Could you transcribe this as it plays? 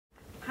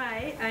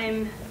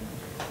I'm,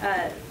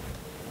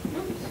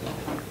 oops,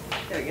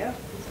 there we go.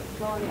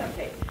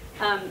 Okay.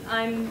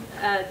 I'm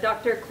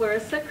Dr.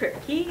 Clarissa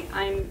Kripke.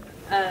 I'm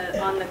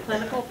on the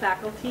clinical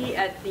faculty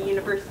at the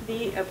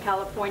University of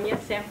California,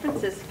 San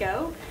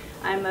Francisco.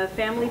 I'm a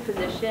family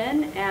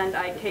physician, and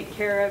I take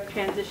care of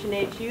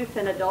transition-age youth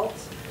and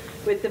adults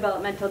with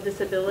developmental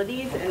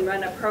disabilities and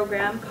run a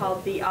program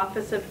called the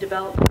Office of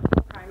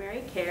Developmental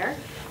Primary Care.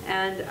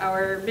 And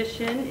our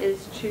mission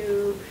is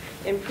to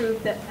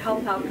improve the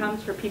health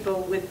outcomes for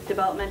people with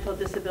developmental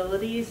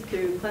disabilities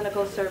through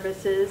clinical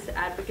services,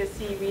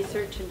 advocacy,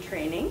 research, and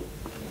training.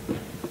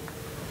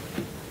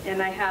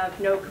 And I have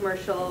no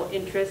commercial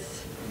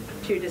interests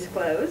to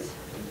disclose.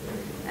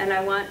 And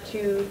I want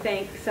to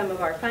thank some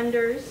of our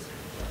funders,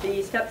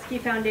 the Stupski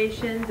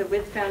Foundation, the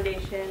WITH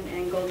Foundation,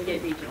 and Golden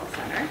Gate Regional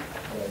Center.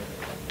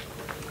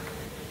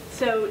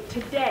 So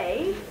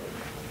today,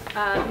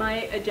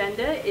 my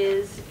agenda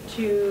is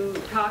to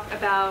talk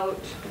about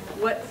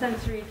what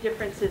sensory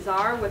differences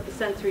are, what the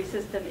sensory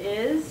system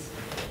is,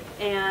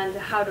 and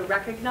how to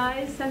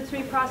recognize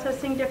sensory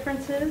processing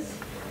differences,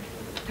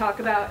 talk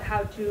about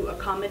how to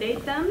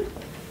accommodate them,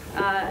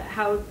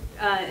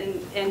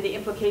 and the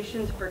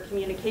implications for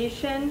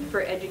communication,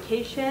 for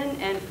education,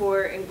 and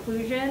for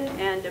inclusion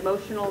and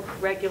emotional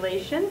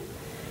regulation,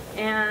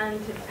 and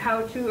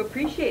how to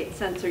appreciate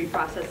sensory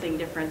processing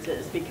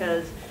differences,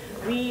 because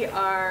we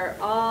are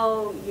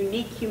all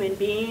unique human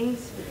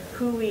beings.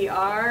 Who we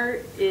are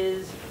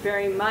is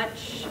very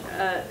much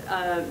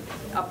a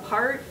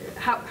part,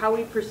 how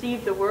we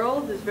perceive the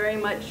world is very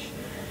much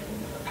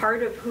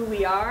part of who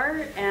we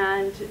are,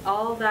 and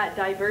all that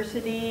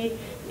diversity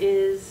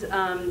is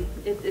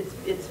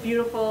it's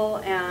beautiful,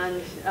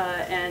 and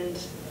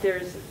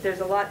there's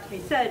a lot to be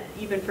said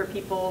even for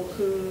people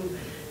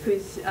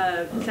whose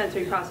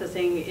sensory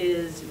processing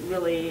is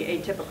really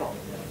atypical.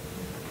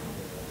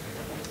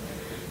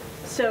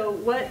 So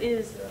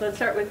let's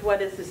start with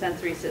what is the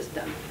sensory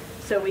system.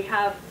 So we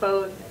have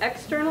both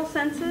external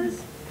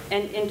senses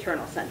and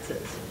internal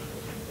senses.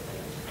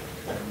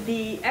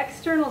 The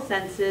external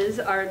senses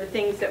are the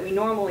things that we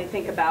normally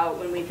think about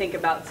when we think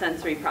about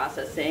sensory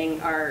processing: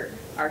 our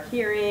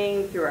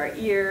hearing through our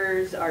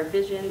ears, our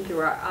vision through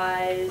our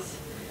eyes,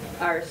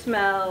 our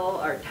smell,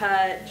 our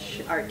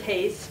touch, our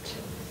taste.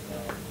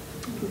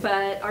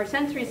 But our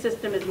sensory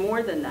system is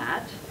more than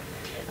that.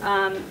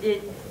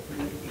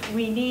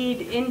 We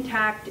need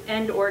intact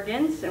end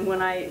organs, and when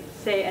I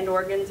say end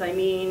organs, I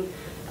mean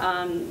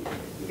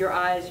your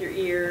eyes, your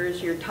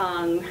ears, your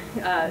tongue.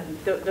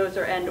 Those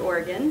are end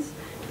organs.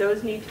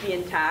 Those need to be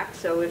intact,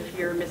 so if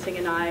you're missing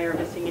an eye or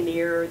missing an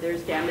ear, or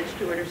there's damage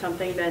to it or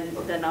something,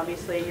 then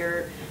obviously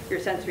your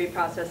sensory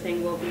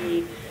processing will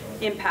be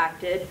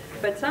impacted.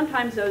 But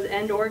sometimes those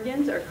end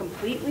organs are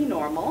completely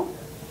normal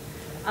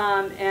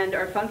and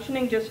are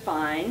functioning just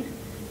fine,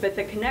 but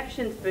the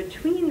connections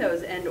between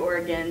those end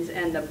organs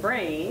and the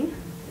brain,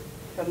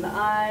 from the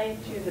eye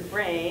to the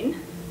brain,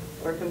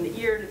 or from the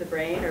ear to the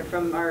brain, or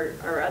from our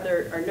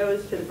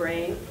nose to the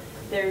brain,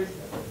 there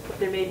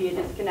may be a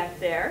disconnect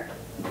there,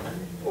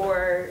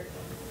 or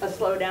a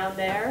slowdown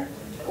there,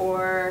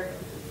 or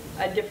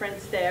a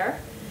difference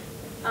there.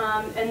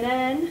 And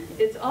then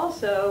it's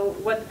also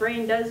what the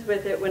brain does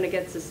with it when it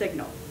gets the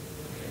signal.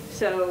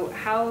 So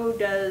how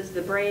does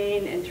the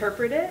brain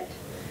interpret it?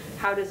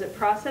 How does it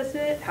process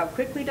it? How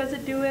quickly does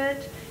it do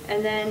it?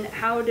 And then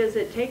how does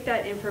it take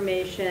that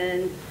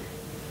information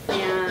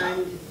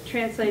and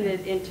translate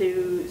it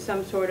into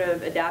some sort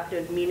of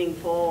adaptive,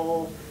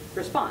 meaningful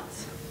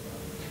response?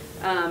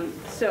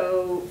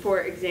 So, for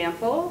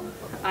example,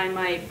 I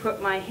might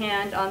put my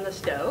hand on the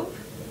stove,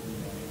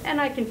 and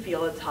I can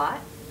feel it's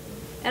hot,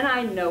 and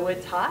I know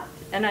it's hot,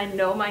 and I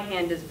know my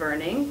hand is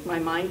burning. My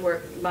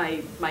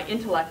my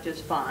intellect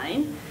is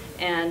fine,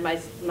 and my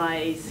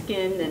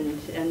skin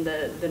and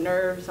the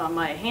nerves on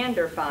my hand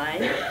are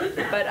fine,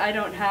 but I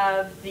don't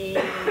have the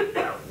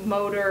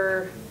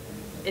motor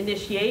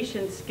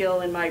initiation skill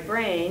in my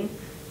brain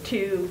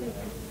to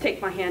take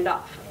my hand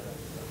off.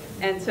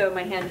 And so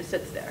my hand just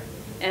sits there.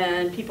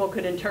 And people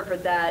could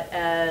interpret that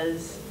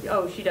as,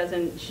 oh, she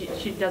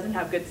doesn't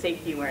have good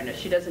safety awareness.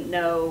 She doesn't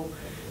know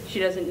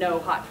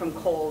hot from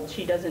cold.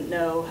 She doesn't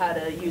know how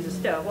to use a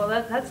stove. Well,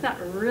 that's not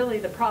really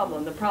the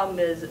problem. The problem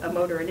is a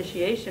motor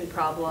initiation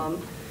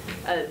problem,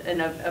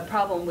 and a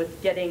problem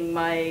with getting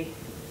my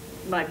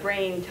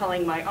brain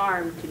telling my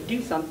arm to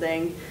do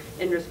something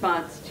in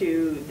response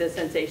to the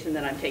sensation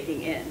that I'm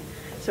taking in.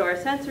 So our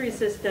sensory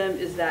system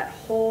is that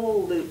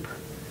whole loop.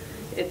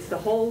 It's the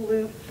whole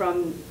loop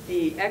from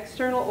the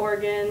external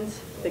organs,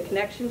 the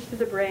connections to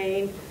the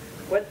brain,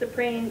 what the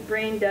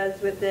brain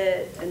does with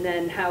it, and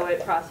then how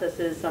it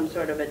processes some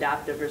sort of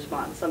adaptive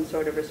response, some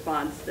sort of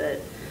response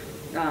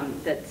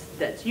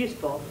that's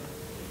useful.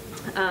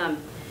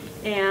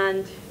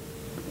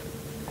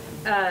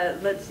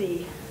 Let's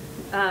see.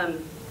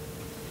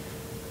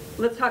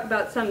 Let's talk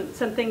about some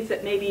things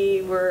that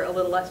maybe we're a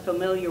little less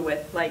familiar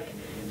with, like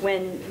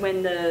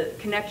when the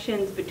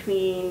connections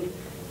between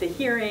the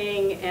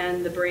hearing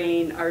and the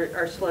brain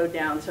are slowed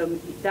down. So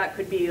that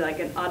could be like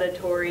an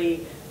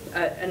auditory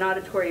an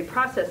auditory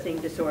processing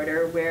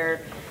disorder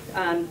where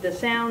the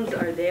sounds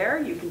are there,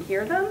 you can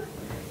hear them,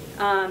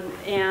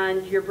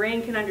 and your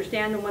brain can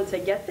understand them once they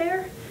get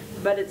there,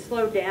 but it's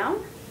slowed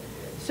down.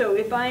 So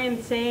if I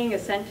am saying a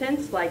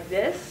sentence like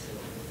this,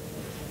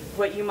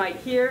 what you might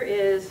hear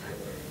is,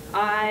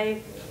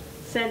 I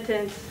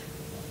sentence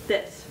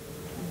this.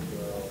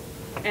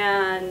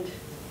 And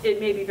it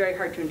may be very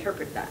hard to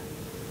interpret that.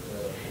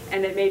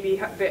 And it may be,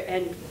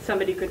 and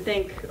somebody could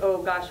think,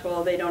 oh gosh,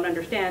 well, they don't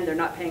understand, they're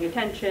not paying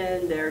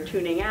attention, they're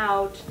tuning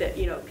out, that,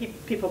 you know,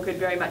 people could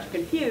very much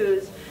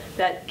confuse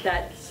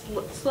that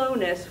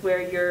slowness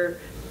where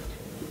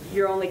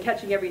you're only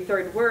catching every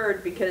third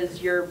word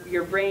because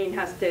your brain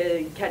has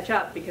to catch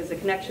up because the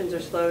connections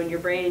are slow and your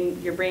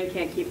brain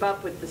can't keep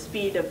up with the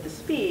speed of the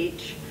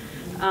speech,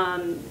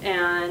 and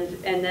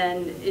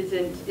then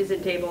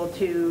isn't able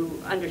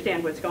to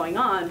understand what's going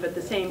on. But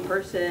the same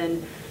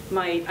person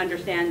might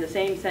understand the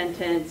same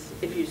sentence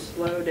if you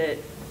slowed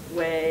it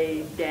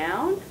way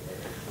down,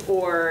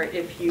 or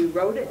if you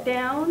wrote it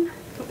down,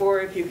 or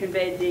if you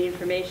conveyed the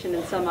information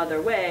in some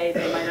other way,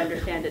 they might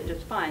understand it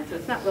just fine. So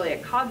it's not really a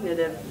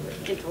cognitive,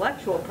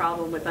 intellectual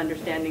problem with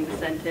understanding the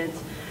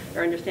sentence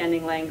or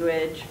understanding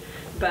language,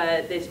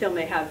 but they still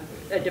may have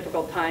a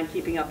difficult time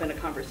keeping up in a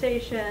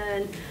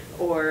conversation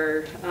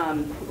or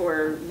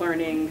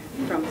learning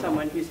from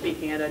someone who's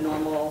speaking at a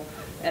normal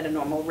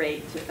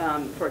rate,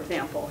 for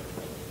example.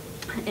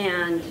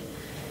 And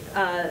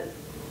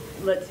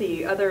let's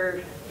see,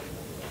 other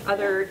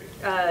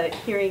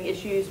hearing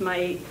issues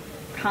might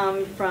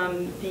come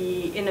from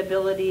the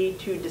inability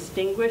to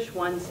distinguish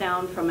one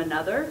sound from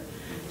another.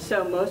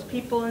 So most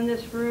people in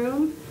this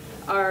room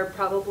are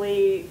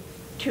probably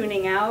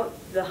tuning out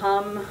the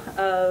hum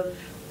of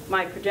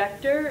my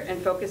projector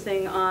and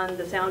focusing on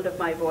the sound of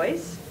my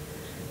voice,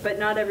 but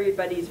not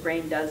everybody's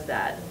brain does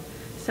that.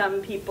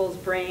 Some people's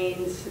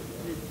brains,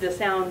 the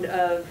sound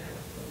of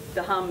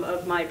the hum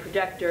of my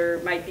projector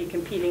might be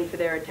competing for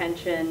their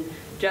attention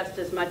just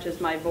as much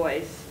as my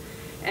voice.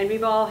 And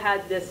we've all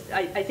had this,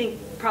 I think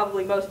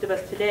probably most of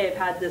us today have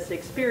had this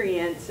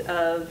experience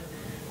of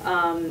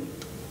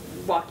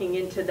walking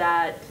into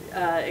that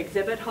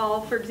exhibit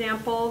hall, for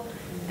example,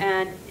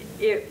 and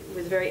it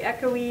was very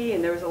echoey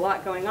and there was a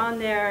lot going on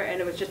there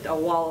and it was just a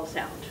wall of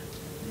sound.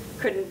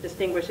 Couldn't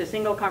distinguish a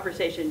single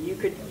conversation.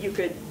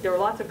 There were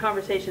lots of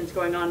conversations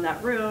going on in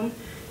that room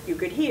you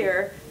could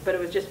hear, but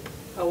it was just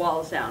a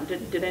wall of sound.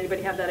 Did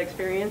anybody have that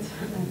experience?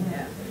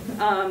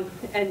 Yeah.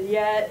 And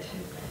yet,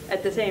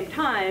 at the same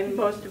time,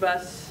 most of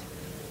us,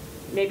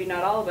 maybe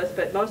not all of us,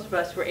 but most of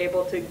us were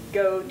able to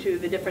go to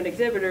the different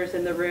exhibitors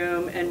in the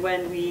room, and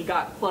when we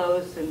got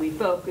close and we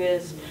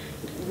focused,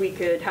 we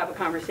could have a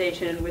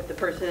conversation with the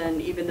person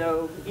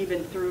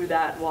even through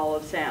that wall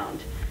of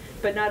sound.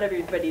 But not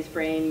everybody's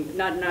brain,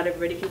 not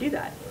everybody can do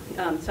that.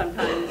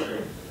 Sometimes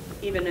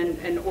even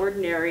an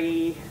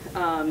ordinary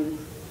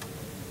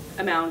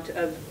amount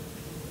of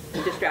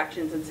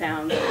distractions and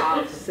sounds,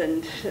 coughs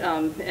and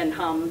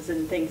hums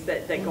and things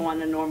that go on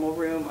in a normal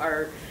room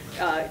are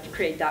to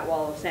create that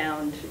wall of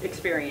sound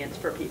experience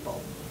for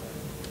people.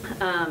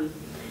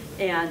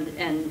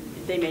 And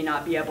they may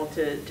not be able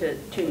to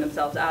tune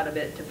themselves out of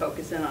it to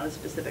focus in on a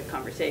specific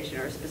conversation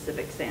or a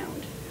specific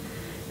sound.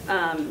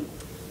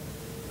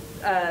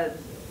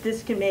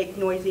 This can make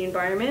noisy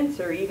environments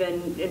or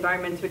even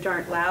environments which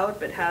aren't loud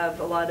but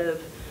have a lot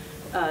of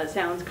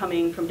sounds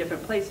coming from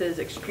different places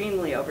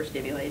extremely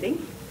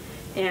overstimulating.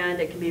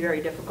 And it can be very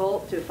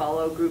difficult to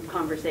follow group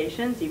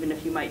conversations, even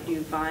if you might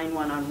do fine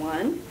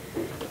one-on-one.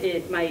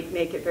 It might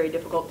make it very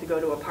difficult to go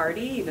to a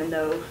party, even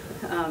though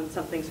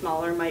something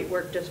smaller might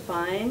work just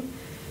fine.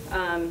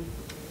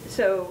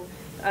 So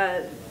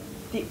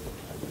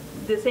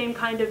the same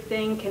kind of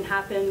thing can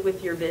happen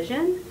with your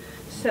vision.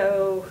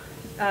 So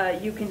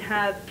you can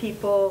have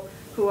people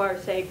who are,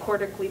 say,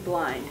 cortically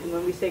blind. And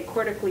when we say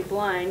cortically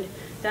blind,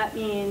 that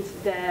means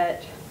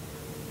that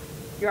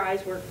your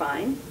eyes work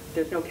fine.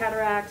 There's no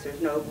cataracts,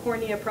 there's no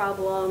cornea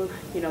problem.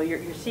 You know,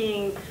 you're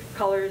seeing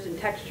colors and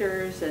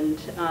textures and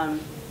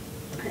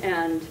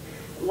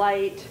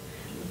light,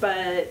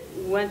 but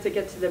once it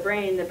gets to the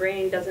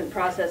brain doesn't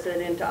process it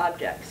into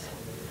objects.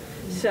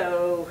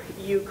 So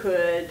you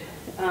could,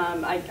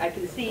 I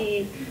can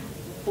see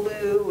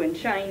blue and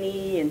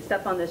shiny and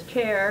stuff on this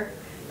chair,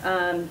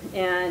 and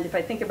if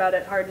I think about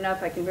it hard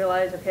enough, I can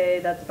realize, okay,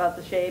 that's about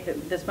the shape,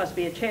 this must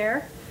be a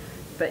chair,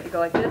 but you go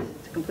like this,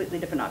 it's a completely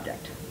different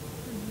object.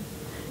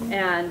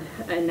 And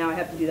now I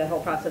have to do that whole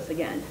process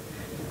again.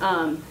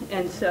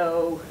 And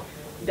so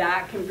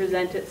that can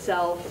present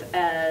itself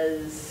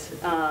as,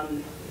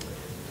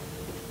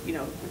 you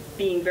know,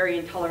 being very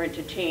intolerant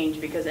to change,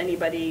 because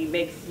anybody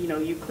makes, you know,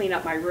 you clean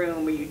up my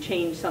room or you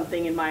change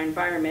something in my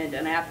environment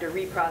and I have to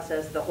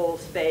reprocess the whole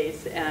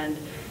space, and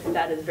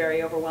that is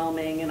very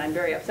overwhelming, and I'm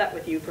very upset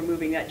with you for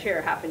moving that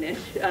chair half an inch,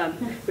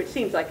 which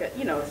seems like a,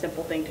 you know, a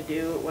simple thing to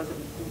do. It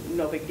wasn't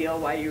no big deal.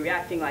 Why are you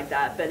reacting like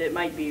that? But it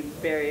might be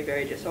very,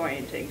 very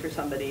disorienting for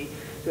somebody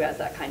who has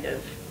that kind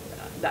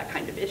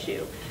of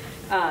issue.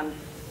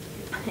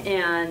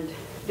 And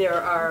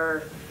there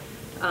are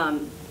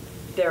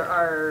there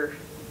are,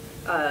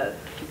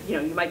 you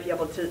know, you might be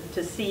able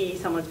to see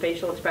someone's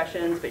facial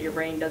expressions, but your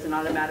brain doesn't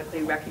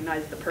automatically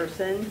recognize the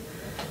person.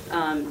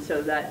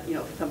 So that, you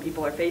know, some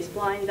people are face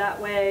blind that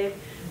way.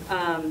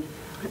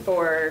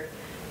 Or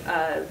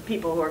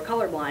people who are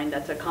colorblind,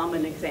 that's a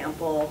common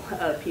example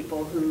of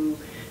people who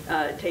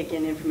take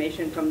in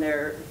information from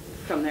their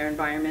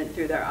environment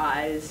through their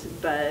eyes,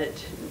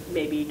 but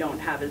maybe don't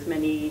have as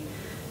many,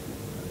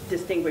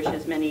 distinguish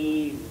as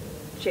many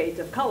shades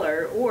of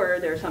color, or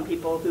there are some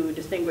people who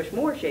distinguish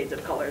more shades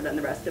of color than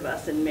the rest of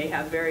us and may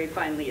have very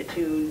finely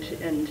attuned,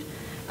 and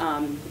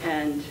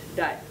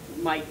that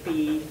might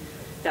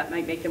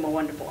make them a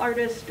wonderful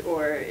artist,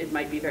 or it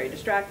might be very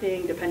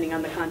distracting depending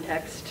on the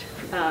context.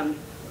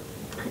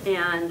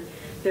 And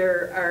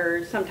there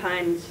are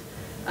sometimes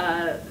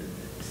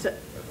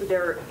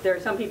there are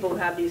some people who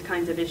have these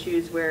kinds of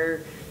issues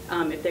where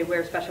if they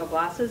wear special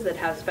glasses that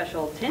have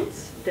special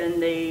tints, then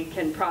they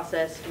can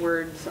process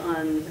words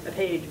on a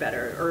page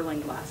better,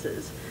 Erlang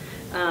glasses.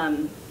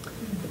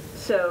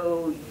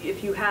 So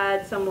if you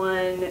had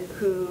someone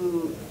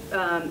who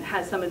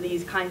has some of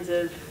these kinds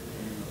of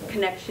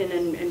connection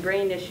and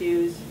brain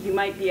issues, you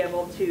might be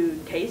able to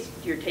taste,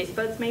 your taste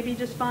buds may be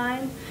just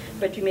fine,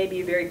 but you may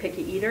be a very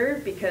picky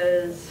eater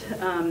because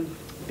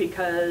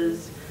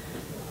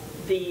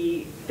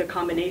the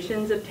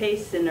combinations of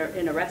tastes in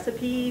a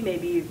recipe may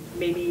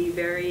be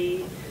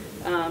very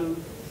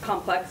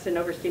complex and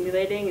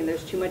overstimulating, and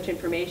there's too much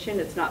information.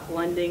 It's not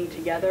blending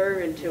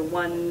together into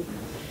one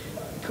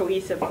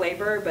cohesive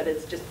flavor, but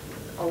it's just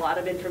a lot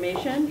of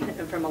information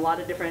from a lot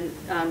of different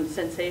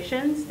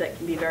sensations that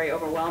can be very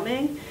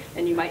overwhelming.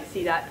 And you might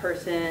see that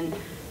person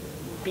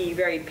be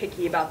very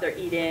picky about their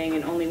eating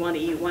and only want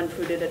to eat one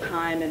food at a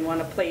time and want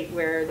a plate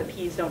where the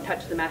peas don't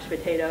touch the mashed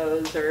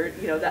potatoes, or,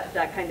 you know,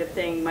 that kind of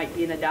thing might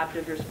be an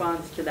adaptive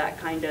response to that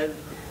kind of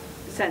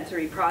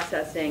sensory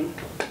processing.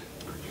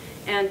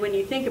 And when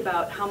you think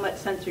about how much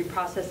sensory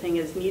processing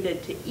is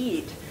needed to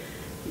eat,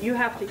 you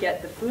have to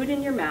get the food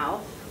in your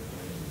mouth.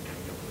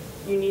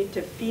 You need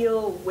to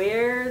feel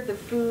where the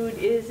food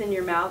is in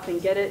your mouth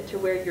and get it to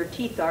where your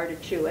teeth are to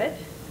chew it.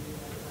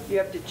 You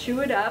have to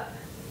chew it up,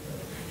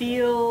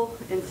 feel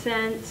and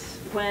sense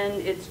when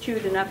it's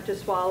chewed enough to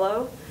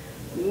swallow,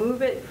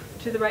 move it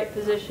to the right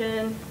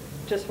position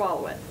to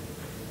swallow it.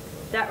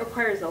 That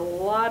requires a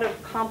lot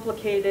of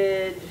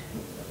complicated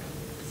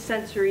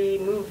sensory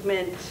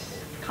movement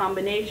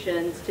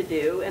combinations to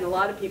do, and a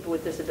lot of people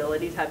with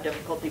disabilities have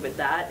difficulty with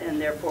that, and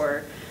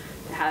therefore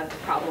have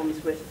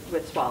problems with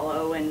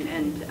swallow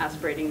and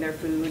aspirating their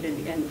food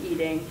and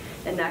eating,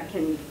 and that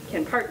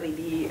can partly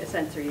be a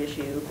sensory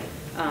issue,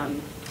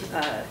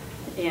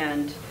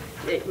 and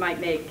it might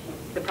make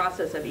the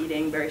process of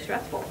eating very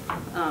stressful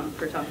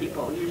for some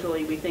people.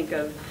 Usually we think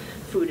of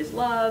food as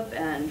love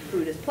and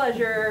food as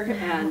pleasure,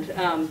 and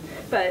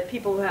but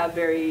people who have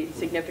very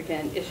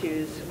significant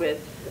issues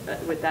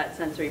with that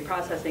sensory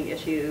processing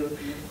issue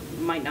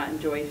might not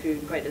enjoy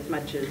food quite as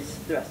much as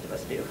the rest of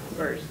us do,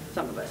 or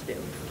some of us do.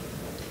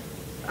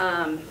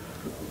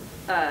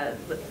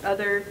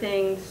 Other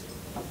things,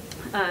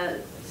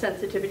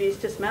 sensitivities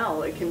to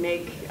smell. It can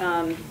make,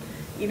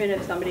 even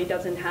if somebody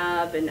doesn't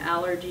have an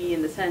allergy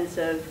in the sense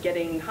of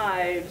getting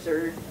hives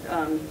or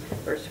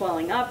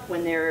swelling up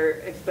when they're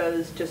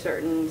exposed to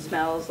certain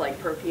smells like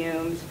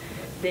perfumes,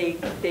 they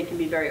can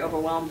be very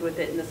overwhelmed with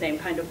it in the same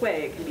kind of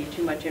way. It can be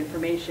too much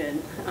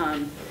information,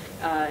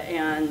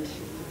 and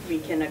we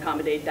can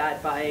accommodate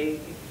that by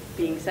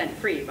being scent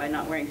free, by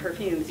not wearing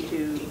perfumes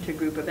to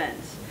group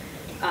events.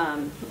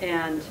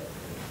 And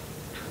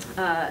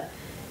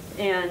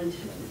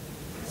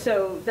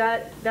so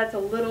that's a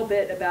little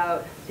bit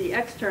about the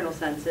external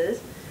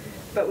senses,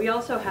 but we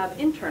also have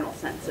internal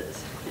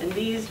senses, and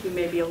these you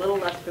may be a little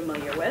less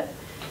familiar with.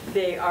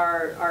 They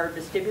are our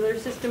vestibular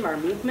system, our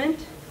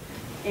movement,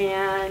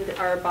 and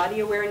our body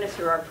awareness,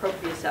 or our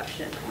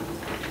proprioception.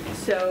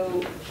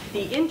 So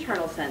the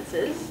internal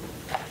senses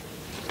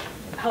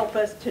help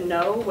us to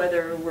know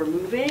whether we're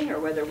moving or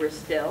whether we're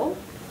still,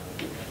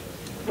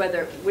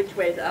 which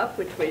way's up,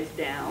 which way's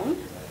down.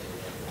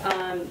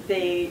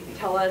 They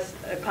tell us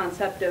a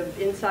concept of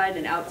inside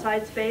and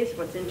outside space,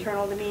 what's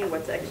internal to me and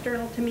what's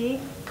external to me.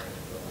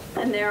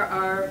 And there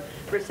are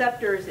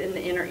receptors in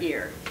the inner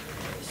ear.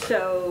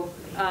 So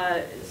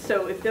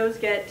if those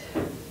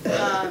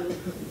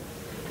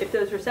if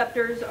those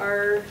receptors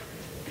are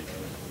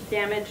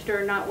damaged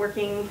or not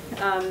working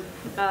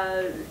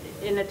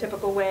in a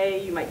typical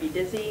way, you might be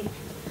dizzy.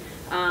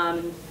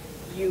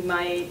 You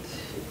might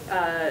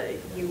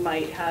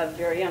have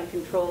very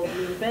uncontrolled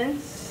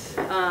movements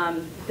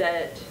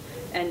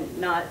and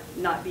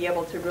not be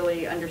able to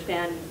really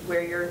understand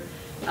where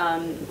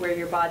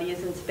your body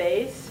is in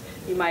space.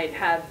 You might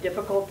have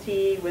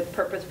difficulty with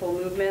purposeful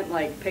movement,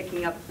 like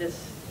picking up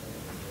this.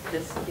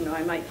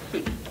 I might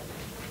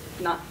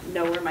not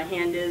know where my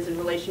hand is in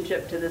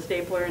relationship to the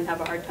stapler and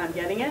have a hard time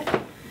getting it.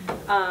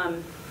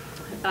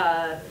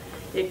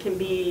 It can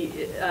be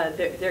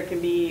there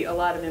can be a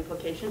lot of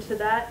implications to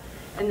that.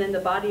 And then the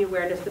body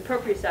awareness, the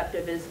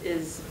proprioceptive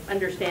is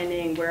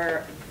understanding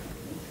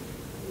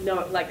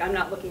know, like I'm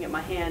not looking at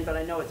my hand, but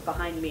I know it's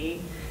behind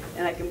me,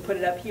 and I can put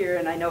it up here,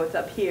 and I know it's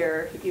up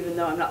here, even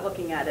though I'm not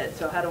looking at it.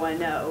 So how do I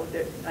know?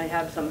 That I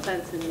have some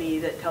sense in me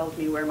that tells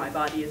me where my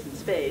body is in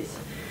space,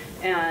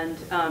 and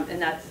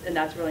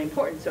that's really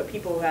important. So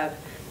people who have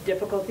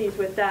difficulties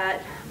with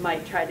that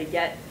might try to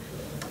get.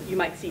 You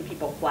might see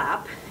people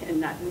flap,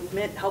 and that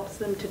movement helps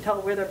them to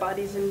tell where their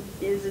body is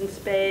in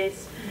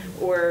space,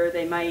 or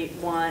they might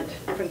want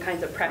different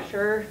kinds of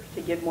pressure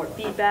to give more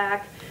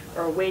feedback,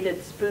 or a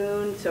weighted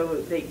spoon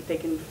so they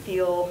can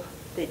feel,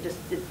 it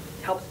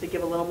helps to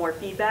give a little more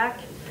feedback,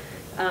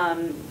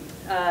 so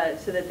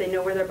that they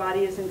know where their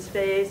body is in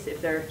space.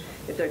 If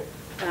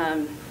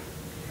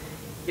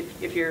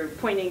you're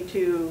pointing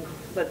to,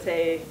 let's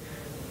say,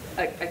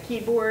 a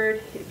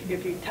keyboard,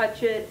 if you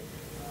touch it,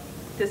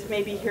 this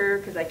may be here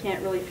because I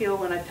can't really feel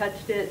when I've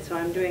touched it, so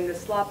I'm doing this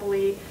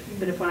sloppily.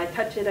 But if when I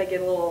touch it I get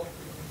a little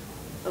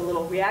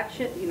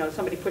reaction, you know,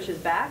 somebody pushes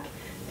back,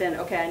 then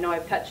okay, I know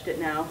I've touched it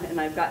now and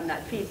I've gotten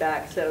that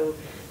feedback. So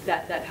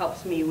that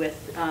helps me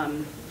with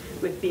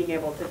being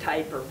able to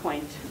type or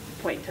point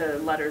to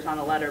letters on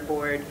a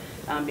letterboard,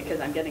 because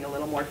I'm getting a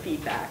little more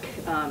feedback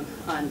on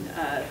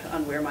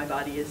where my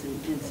body is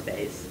in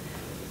space.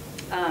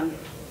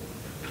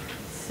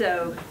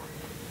 So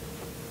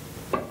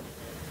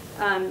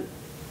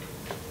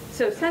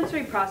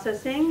sensory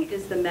processing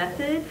is the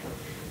method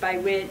by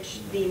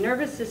which the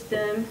nervous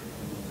system,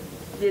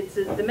 it's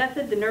the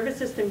method the nervous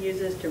system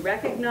uses to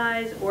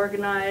recognize,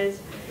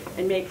 organize,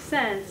 and make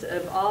sense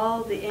of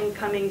all the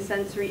incoming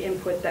sensory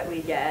input that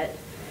we get.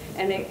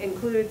 And it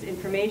includes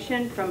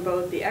information from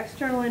both the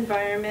external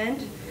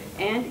environment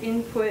and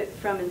input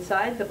from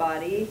inside the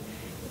body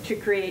to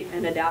create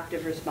an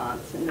adaptive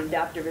response. And the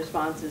adaptive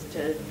response is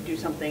to do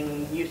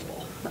something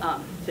useful,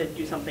 to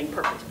do something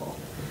purposeful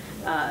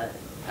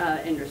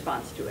in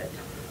response to it.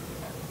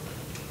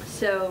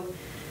 So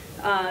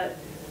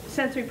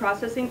sensory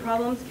processing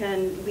problems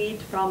can lead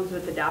to problems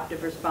with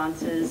adaptive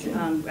responses.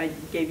 I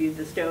gave you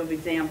the stove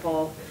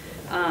example.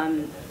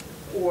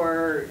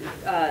 Or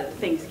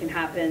things can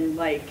happen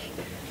like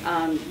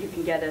you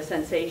can get a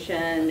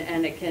sensation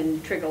and it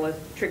can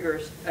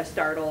trigger a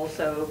startle.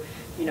 So,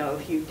 you know,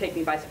 if you take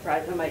me by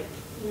surprise, I might,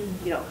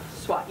 you know,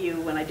 swat you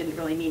when I didn't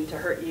really mean to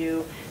hurt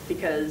you,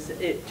 because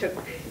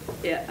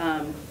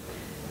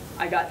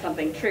I got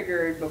something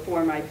triggered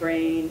before my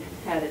brain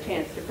had a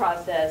chance to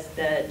process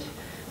that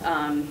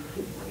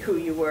who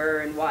you were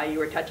and why you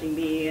were touching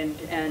me,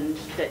 and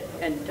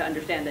to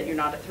understand that you're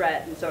not a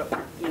threat, and so,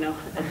 you know,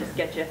 I just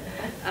get you,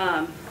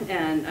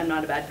 and I'm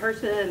not a bad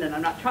person, and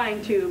I'm not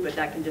trying to, but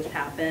that can just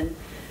happen,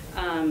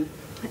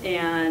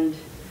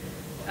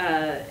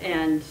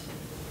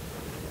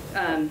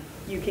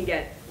 you can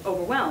get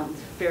overwhelmed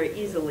very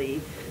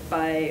easily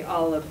by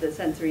all of the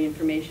sensory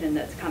information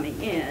that's coming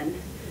in.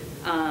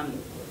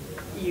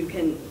 You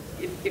can,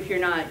 if you're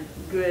not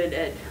good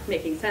at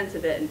making sense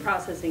of it and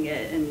processing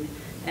it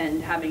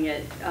and having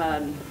it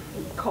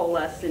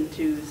coalesce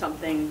into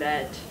something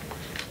that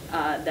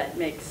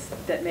makes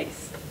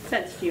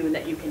sense to you and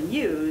that you can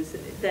use,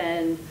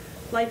 then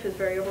life is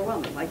very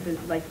overwhelming. Life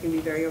can be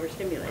very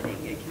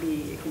overstimulating. It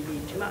can be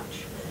too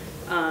much,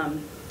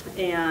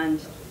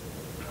 and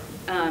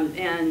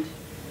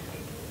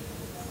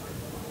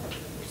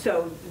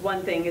so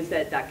one thing is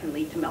that can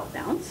lead to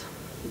meltdowns.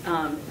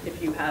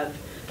 If you have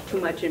too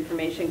much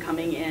information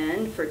coming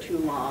in for too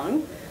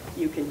long,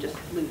 you can just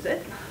lose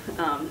it.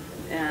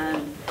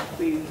 And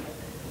we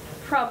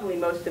probably,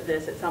 most of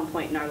this at some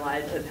point in our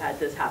lives, have had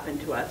this happen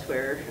to us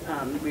where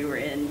we were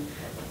in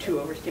too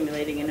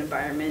overstimulating an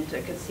environment,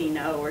 a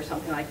casino or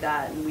something like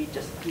that, and we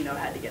just, you know,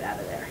 had to get out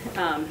of there.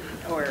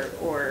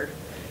 Or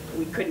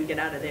we couldn't get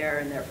out of there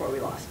and therefore we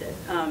lost it.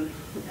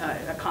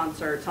 A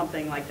concert,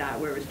 something like that,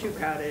 where it was too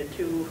crowded,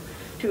 too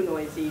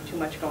noisy, too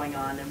much going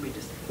on, and we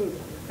just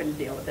couldn't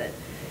deal with it.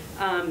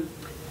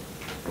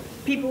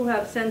 People who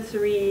have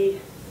sensory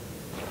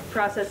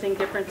processing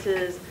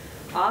differences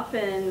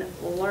often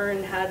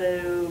learn how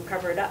to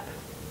cover it up.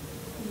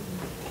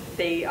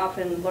 They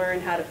often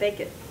learn how to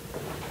fake it.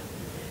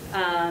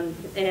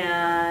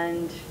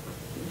 And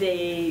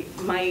they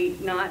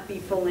might not be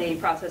fully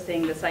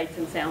processing the sights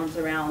and sounds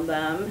around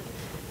them,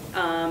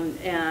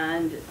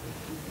 and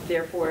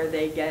therefore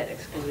they get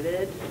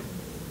excluded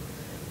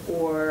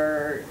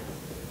or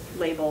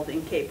labeled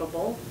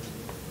incapable,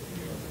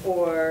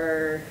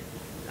 or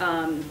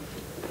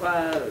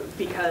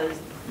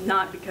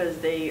not because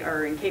they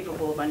are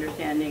incapable of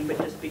understanding, but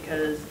just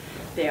because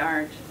they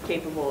aren't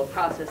capable of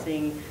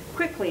processing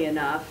quickly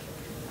enough,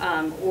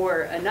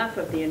 or enough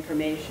of the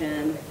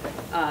information,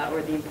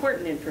 or the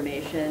important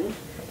information,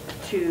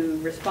 to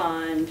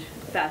respond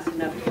fast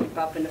enough to keep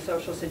up in a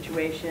social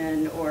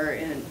situation or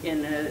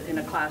in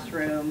a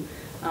classroom.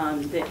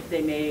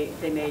 They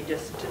may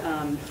just,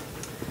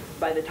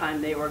 by the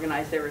time they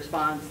organize their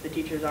response, the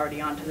teacher's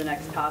already on to the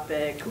next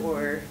topic,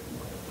 or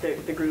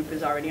the group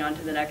is already on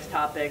to the next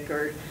topic,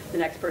 or the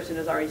next person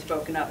has already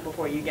spoken up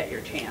before you get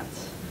your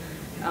chance,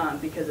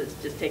 because it's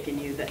just taken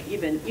you that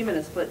even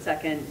a split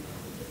second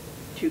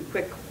too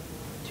quick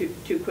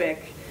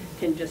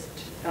can just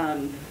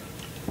you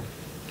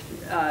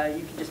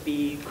can just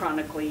be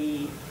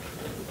chronically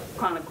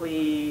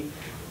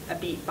a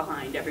beat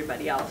behind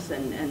everybody else,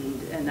 and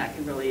that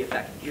can really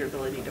affect your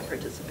ability to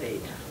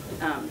participate.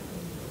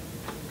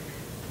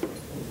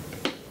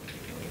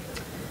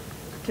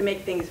 To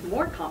make things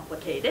more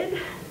complicated,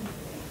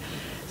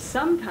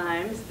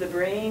 sometimes the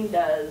brain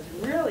does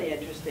really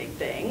interesting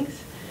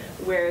things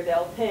where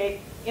they'll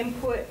take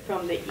input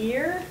from the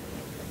ear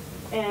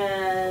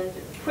and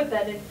put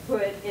that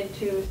input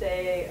into,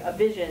 say, a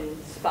vision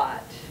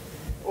spot,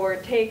 or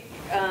take,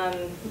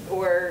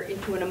 or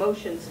into an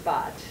emotion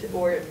spot,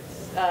 or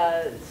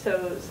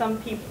so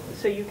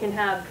you can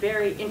have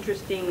very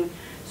interesting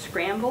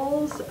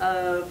scrambles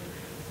of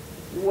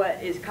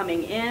what is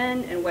coming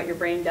in and what your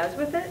brain does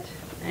with it,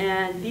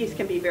 and these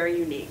can be very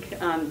unique.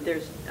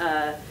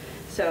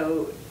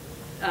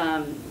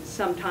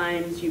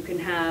 Sometimes you can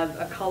have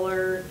a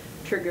color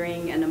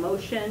triggering an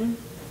emotion.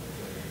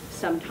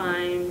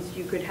 Sometimes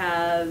you could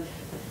have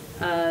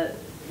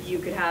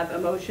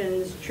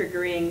emotions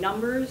triggering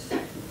numbers.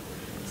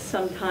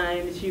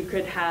 Sometimes you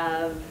could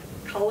have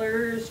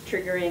colors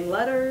triggering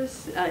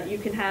letters. You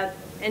can have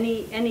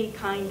any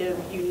kind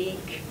of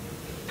unique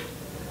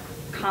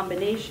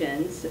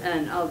combinations,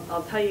 and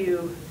I'll tell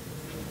you.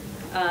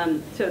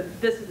 So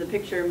this is a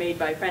picture made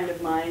by a friend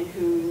of mine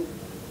who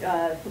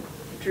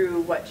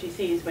drew what she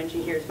sees when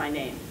she hears my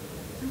name.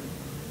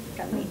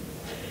 Kind of neat.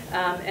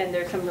 And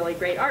there's some really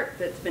great art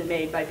that's been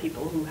made by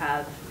people who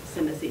have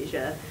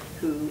synesthesia,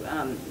 who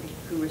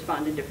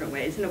respond in different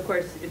ways. And of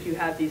course, if you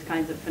have these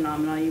kinds of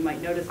phenomena, you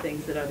might notice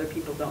things that other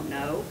people don't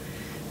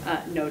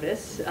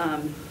notice,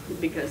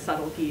 because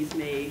subtleties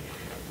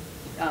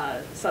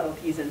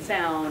in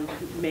sound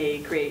may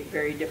create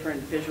very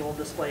different visual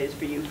displays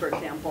for you, for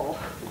example.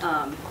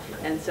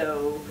 And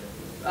so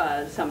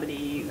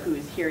somebody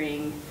who's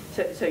hearing,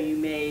 so you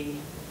may,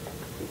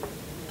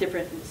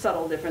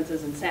 subtle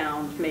differences in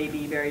sound may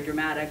be very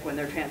dramatic when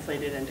they're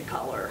translated into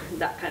color,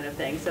 that kind of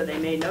thing. So they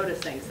may notice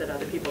things that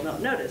other people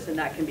don't notice, and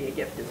that can be a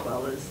gift as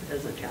well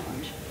as a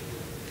challenge.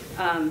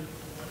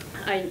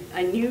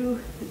 I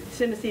knew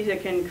synesthesia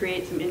can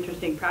create some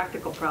interesting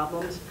practical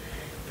problems.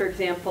 For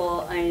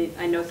example,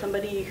 I know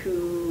somebody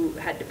who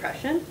had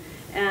depression,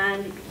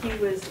 and he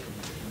was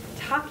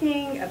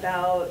talking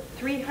about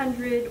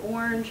 300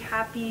 orange,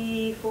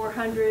 happy,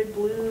 400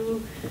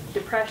 blue,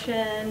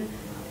 depression,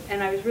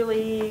 and I was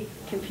really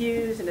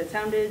confused, and it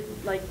sounded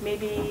like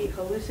maybe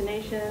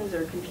hallucinations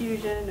or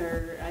confusion,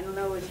 or I don't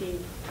know, was he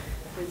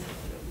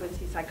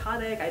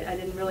psychotic? I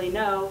didn't really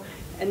know.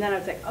 And then I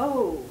was like,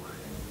 oh,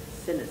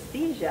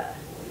 synesthesia.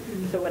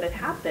 So what had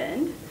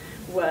happened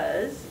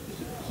was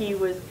he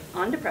was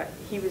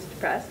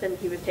depressed, and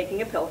he was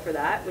taking a pill for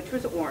that, which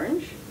was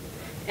orange.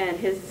 And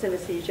his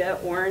synesthesia,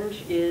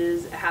 orange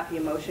is a happy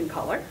emotion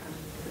color.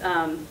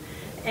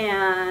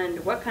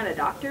 And what kind of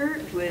doctor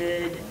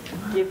would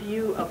give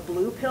you a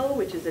blue pill,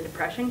 which is a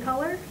depression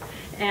color?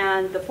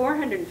 And the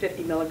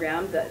 450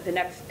 milligram, the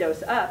next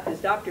dose up, his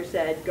doctor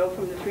said, go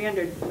from the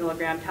 300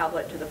 milligram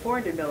tablet to the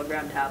 400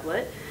 milligram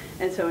tablet.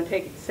 And so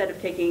instead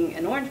of taking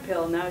an orange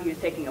pill, now he was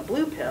taking a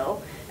blue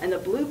pill. And the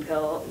blue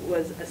pill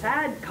was a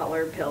sad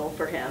color pill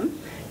for him.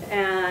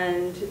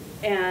 And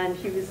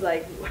he was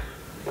like,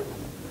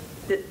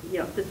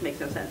 this makes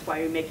no sense.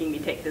 Why are you making me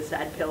take this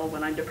sad pill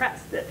when I'm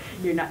depressed? That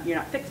you're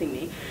not fixing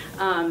me.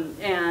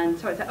 And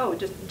so I said, oh,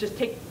 just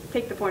take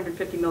the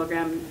 450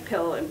 milligram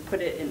pill and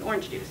put it in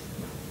orange juice.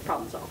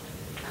 Problem solved.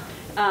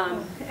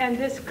 And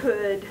this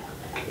could,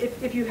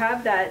 if you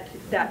have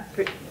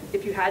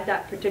if you had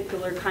that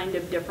particular kind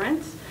of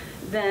difference,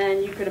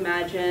 then you could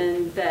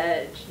imagine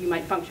that you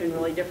might function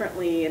really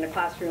differently in a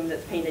classroom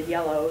that's painted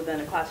yellow than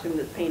a classroom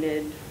that's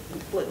painted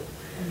blue.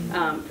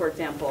 For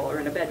example, or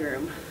in a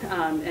bedroom,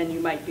 and you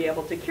might be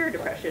able to cure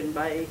depression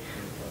by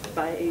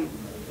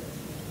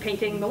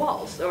painting the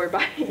walls, or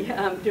by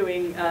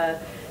doing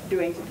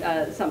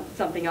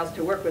something else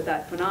to work with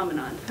that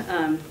phenomenon,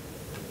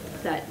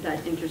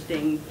 that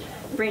interesting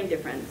brain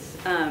difference.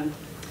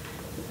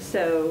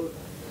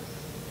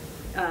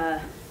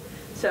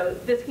 So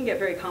this can get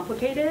very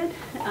complicated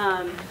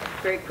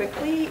very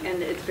quickly,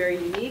 and it's very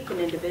unique and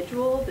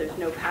individual. There's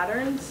no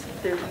patterns.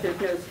 There's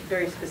no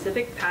very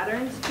specific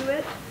patterns to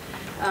it.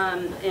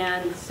 And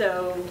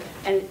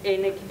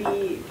it can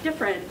be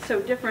different, so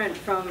different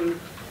from,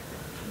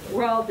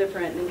 we're all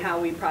different in how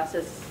we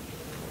process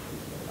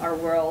our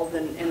world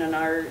and in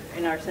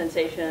our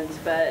sensations,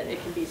 but it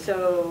can be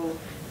so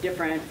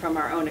different from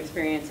our own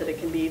experience that it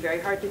can be very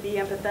hard to be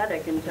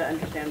empathetic and to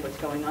understand what's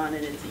going on,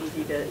 and it's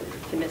easy to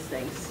miss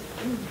things.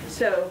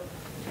 So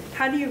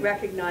how do you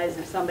recognize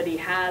if somebody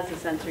has a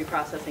sensory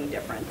processing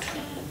difference?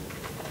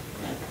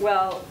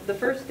 Well, the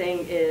first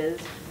thing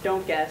is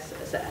don't guess,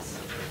 assess.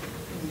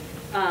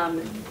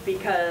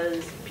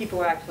 Because people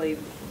are actually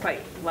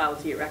quite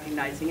lousy at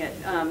recognizing it.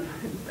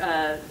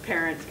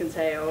 Parents can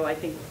say, oh, I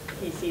think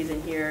he sees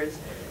and hears,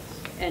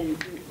 and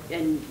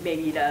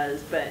maybe he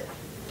does, but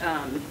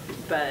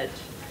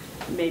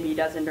maybe he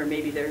doesn't, or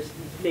maybe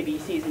he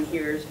sees and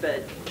hears,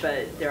 but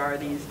there are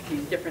these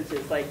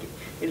differences. Like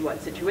In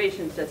what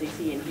situations does he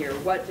see and hear?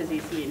 What does he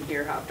see and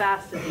hear? How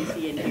fast does he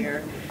see and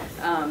hear?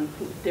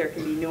 There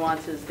can be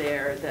nuances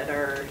there that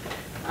are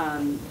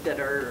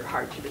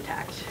hard to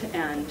detect,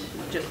 and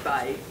just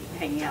by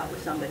hanging out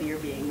with somebody or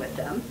being with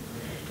them.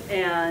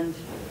 And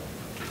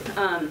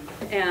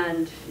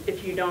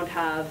if you don't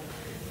have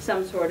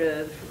some sort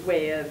of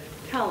way of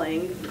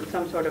telling,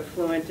 some sort of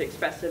fluent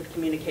expressive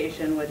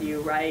communication, whether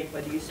you write,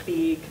 whether you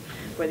speak,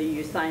 whether you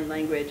use sign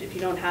language, if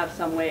you don't have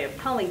some way of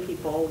telling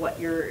people what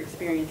you're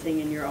experiencing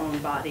in your own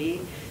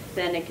body,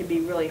 then it can be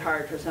really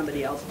hard for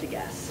somebody else to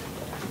guess.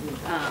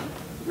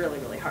 Really,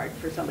 really hard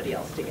for somebody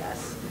else to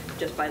guess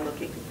just by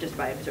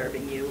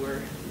observing you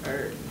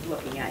or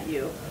looking at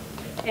you.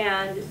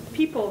 And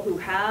people who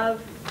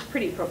have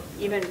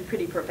even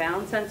pretty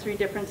profound sensory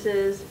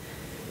differences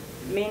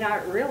may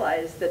not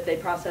realize that they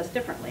process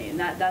differently, and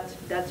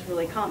that's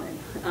really common.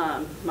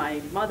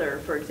 My mother,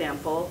 for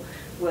example,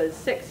 was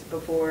 6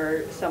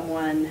 before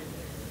someone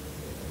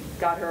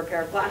got her a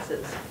pair of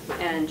glasses,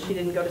 and she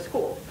didn't go to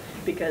school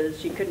because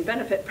she couldn't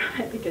benefit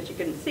from it because she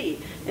couldn't see.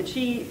 And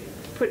she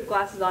put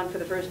glasses on for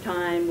the first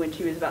time when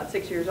she was about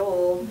 6 years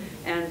old,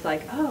 and it's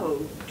like,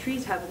 oh,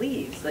 trees have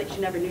leaves. Like, she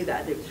never knew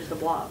that. It was just a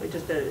blob. It's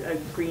just a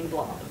green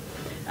blob.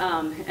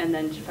 And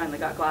then she finally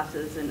got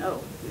glasses, and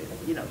oh,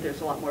 you know,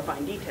 there's a lot more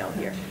fine detail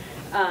here.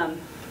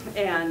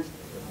 And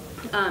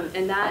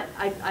that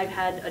I've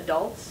had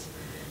adults.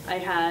 I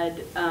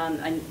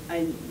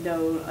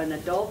know an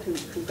adult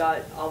who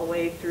got all the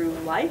way through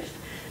life,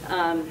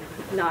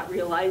 not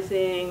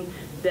realizing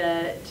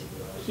that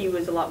he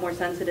was a lot more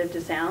sensitive to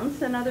sounds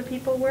than other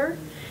people were,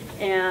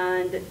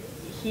 and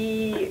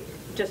he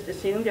just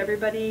assumed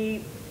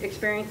everybody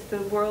experienced the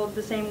world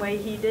the same way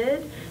he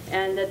did,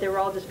 and that they were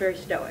all just very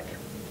stoic.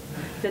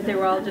 That they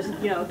were all just,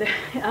 you know,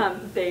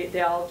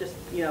 they all just,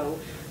 you know,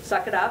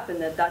 suck it up,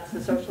 and that's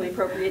the socially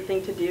appropriate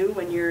thing to do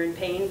when you're in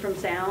pain from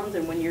sounds,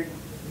 and when you're,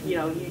 you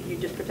know, you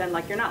just pretend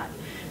like you're not.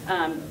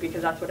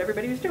 Because that's what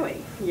everybody was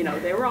doing. You know,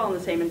 they were all in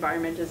the same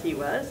environment as he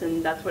was,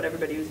 and that's what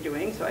everybody was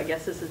doing, so I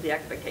guess this is the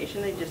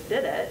expectation. They just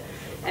did it,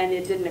 and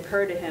it didn't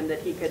occur to him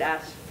that he could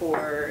ask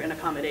for an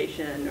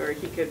accommodation, or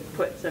he could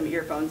put some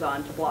earphones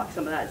on to block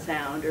some of that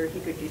sound, or he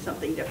could do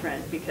something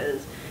different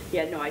because he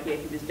had no idea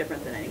he was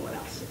different than anyone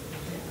else.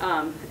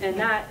 And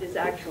that is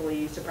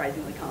actually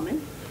surprisingly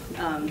common,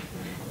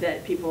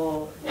 that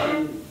people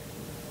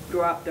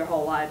grow up their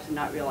whole lives and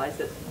not realize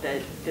that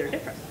they're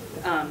different.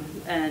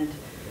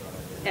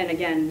 And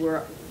again,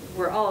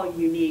 we're all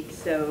unique,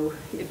 so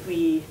if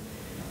we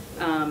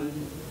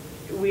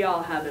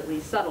all have at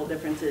least subtle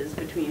differences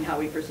between how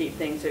we perceive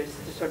things. There's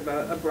sort of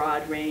a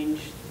broad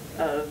range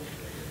of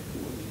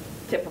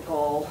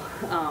typical,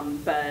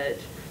 but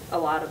a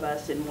lot of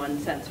us in one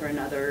sense or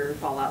another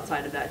fall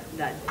outside of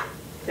that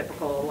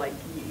typical. Like,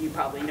 you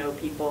probably know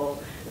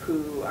people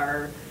who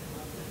are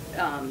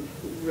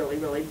really,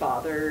 really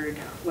bothered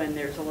when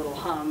there's a little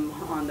hum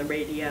on the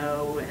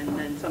radio, and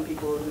then some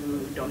people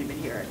who don't even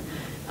hear it,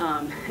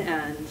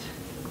 and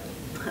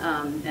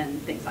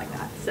things like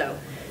that. So,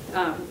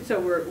 so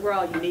we're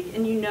all unique,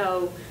 and you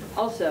know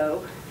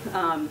also,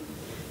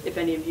 if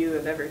any of you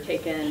have ever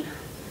taken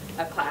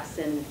a class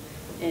in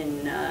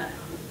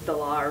the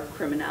law or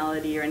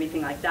criminality or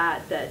anything like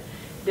that, that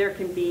there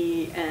can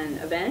be an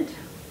event,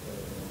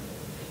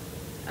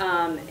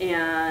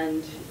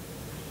 and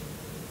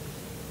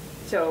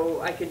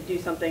so I could do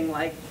something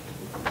like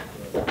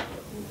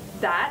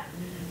that,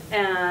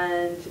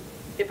 and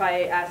if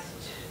I asked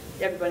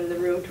everyone in the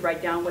room to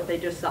write down what they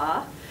just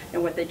saw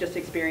and what they just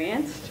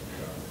experienced,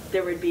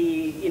 there would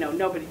be, you know,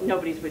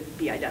 nobody's would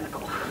be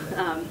identical.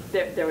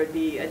 There would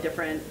be a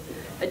different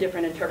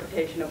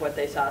interpretation of what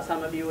they saw.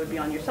 Some of you would be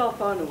on your cell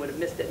phone and would have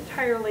missed it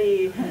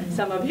entirely.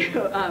 Some of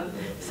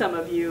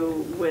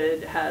you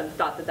would have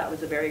thought that that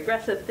was a very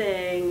aggressive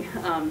thing.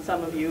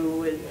 Some of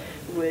you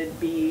would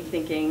be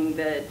thinking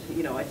that,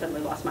 you know, I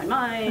suddenly lost my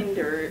mind,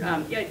 or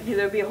yeah,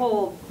 there'd be a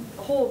whole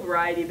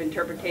variety of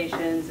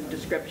interpretations and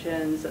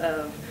descriptions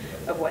of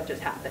what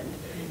just happened.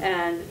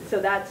 And so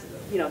that's,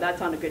 you know,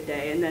 that's on a good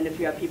day. And then if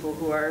you have people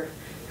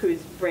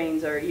whose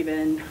brains are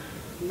even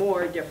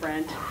more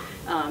different,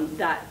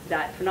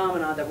 that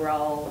phenomena that we're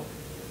all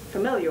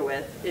familiar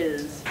with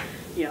is,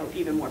 you know,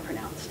 even more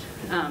pronounced,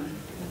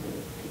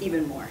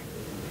 even more.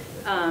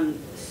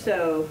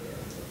 So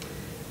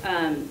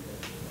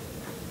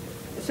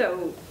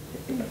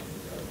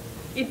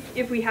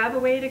if we have a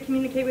way to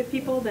communicate with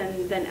people,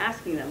 then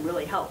asking them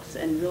really helps,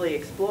 and really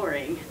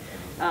exploring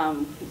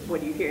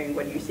what are you hearing,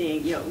 what are you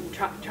seeing, you know,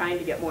 trying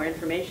to get more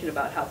information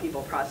about how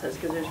people process,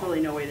 because there's really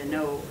no way to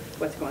know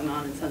what's going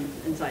on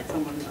inside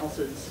someone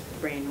else's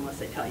brain unless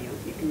they tell you.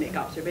 You can make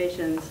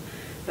observations,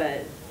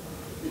 but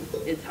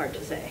it's hard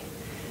to say.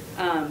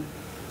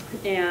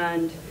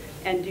 And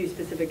do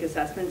specific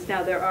assessments.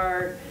 Now, there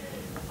are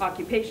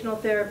occupational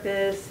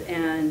therapists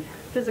and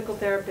physical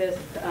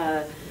therapists,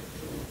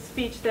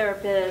 speech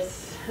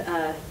therapists,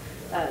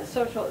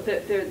 social,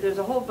 there's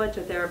a whole bunch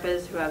of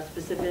therapists who have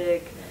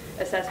specific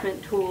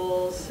assessment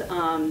tools,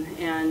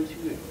 and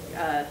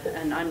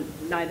I'm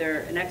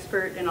neither an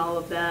expert in all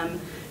of them,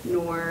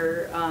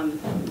 nor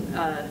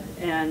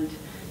and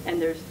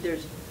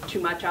there's too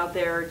much out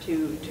there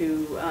to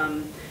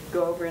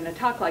go over in a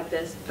talk like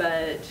this,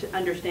 but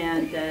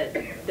understand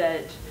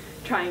that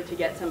trying to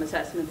get some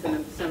assessments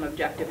and some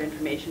objective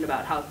information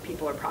about how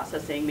people are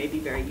processing may be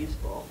very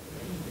useful.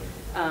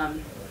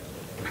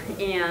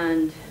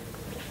 And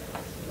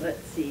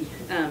let's see,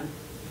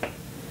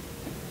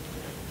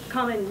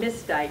 common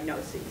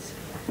misdiagnoses.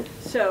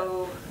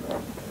 So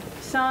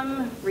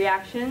some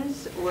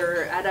reactions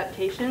or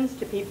adaptations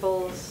to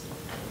people's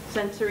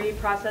sensory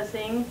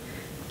processing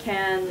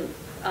can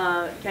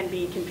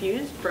be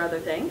confused for other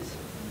things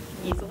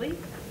easily.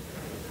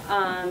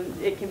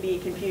 It can be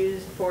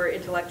confused for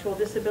intellectual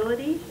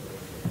disability,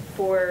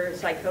 for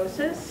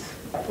psychosis,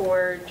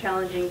 for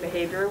challenging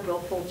behavior,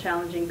 willful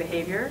challenging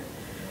behavior.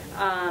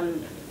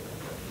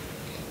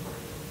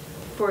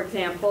 For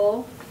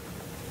example,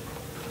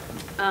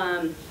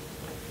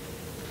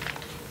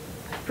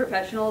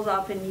 professionals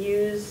often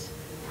use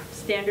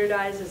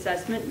standardized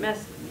assessment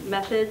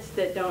methods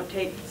that don't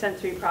take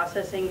sensory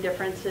processing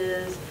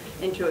differences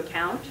into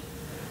account.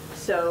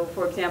 So,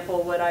 for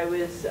example, what I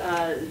was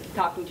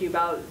talking to you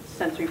about,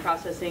 sensory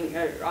processing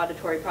or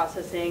auditory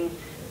processing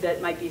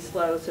that might be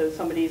slow. So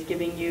somebody's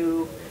giving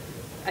you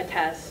a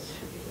test,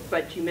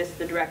 but you missed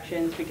the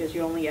directions because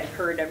you only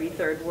heard every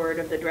third word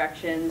of the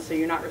directions, so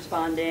you're not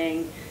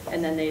responding,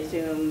 and then they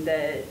assume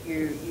that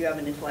you have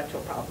an intellectual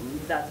problem.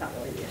 That's not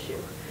really the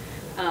issue.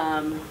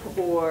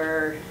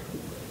 Or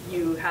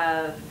you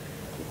have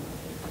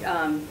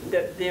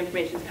the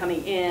information's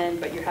coming in,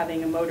 but you're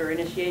having a motor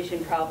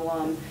initiation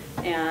problem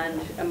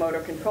and a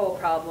motor control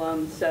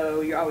problem,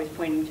 so you're always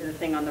pointing to the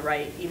thing on the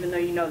right, even though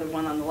you know the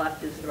one on the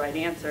left is the right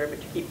answer, but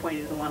you keep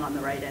pointing to the one on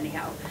the right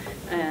anyhow.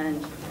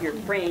 And your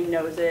brain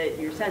knows it,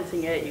 you're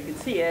sensing it, you can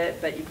see it,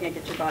 but you can't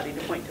get your body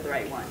to point to the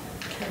right one.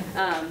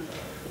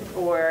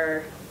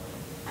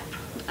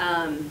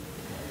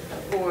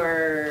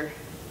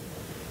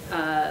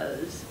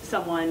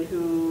 Someone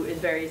who is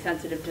very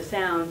sensitive to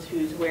sounds,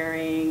 who's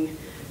wearing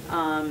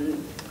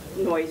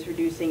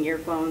noise-reducing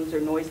earphones or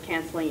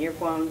noise-canceling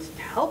earphones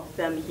to help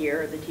them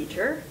hear the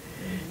teacher,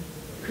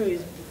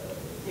 who's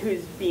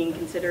being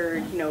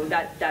considered, you know,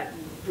 that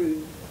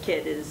rude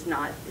kid is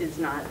not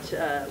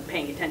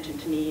paying attention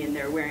to me, and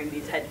they're wearing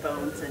these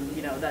headphones, and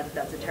you know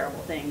that's a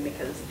terrible thing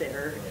because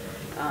they're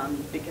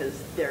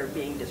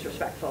being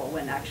disrespectful,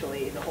 when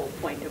actually the whole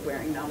point of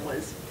wearing them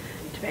was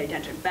to pay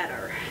attention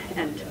better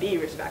and to be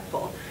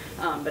respectful,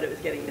 but it was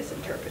getting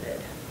misinterpreted.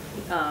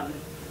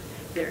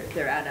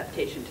 Their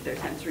adaptation to their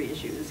sensory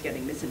issues is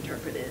getting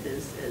misinterpreted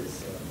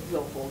as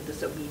willful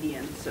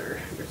disobedience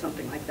or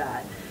something like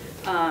that.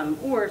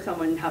 Or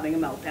someone having a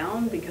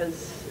meltdown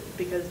because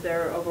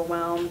they're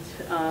overwhelmed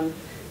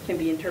can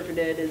be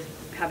interpreted as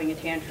having a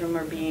tantrum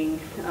or being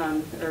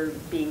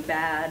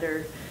bad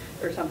or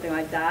something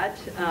like that.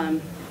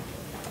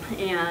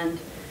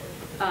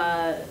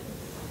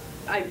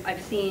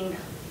 I've seen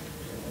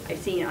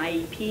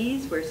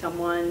IEPs where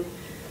someone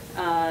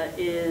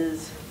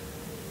is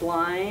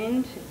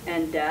blind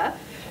and deaf,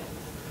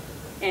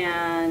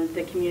 and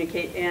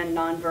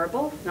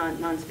nonverbal,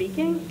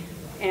 non-speaking,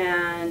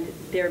 and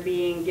they're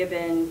being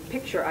given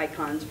picture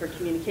icons for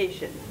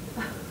communication.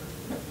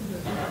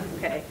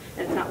 Okay,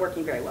 and it's not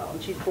working very well, and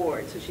she's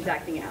bored, so she's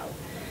acting out.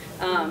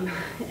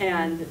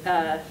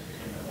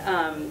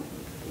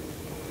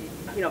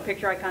 You know,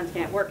 picture icons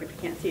can't work if you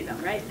can't see them,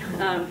 right?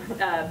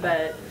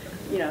 But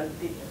you know,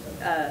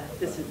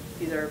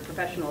 these are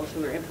professionals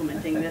who are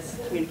implementing this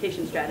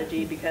communication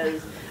strategy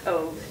because,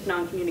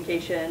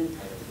 non-communication,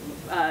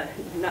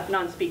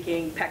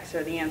 non-speaking, PECs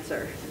are the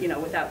answer, you know,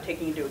 without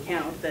taking into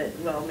account that,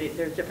 well,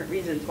 there's different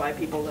reasons why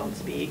people don't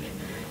speak,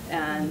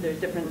 and there's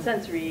different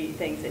sensory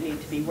things that need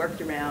to be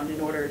worked around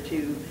in order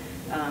to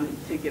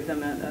give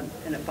them a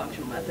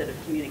functional method of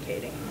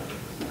communicating.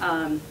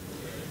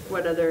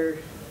 What other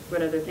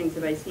things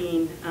have I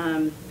seen?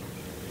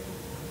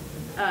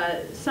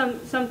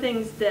 Some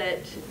things that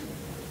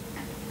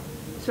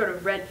sort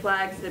of red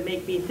flags that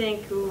make me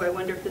think, ooh, I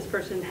wonder if this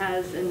person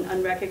has an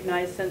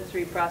unrecognized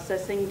sensory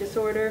processing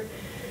disorder.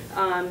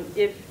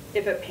 If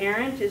a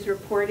parent is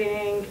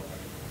reporting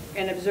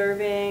and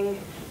observing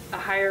a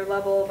higher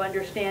level of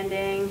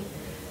understanding,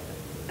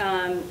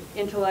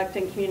 intellect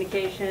and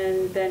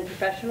communication than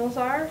professionals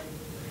are,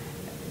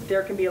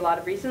 there can be a lot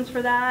of reasons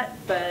for that,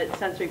 but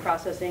sensory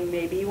processing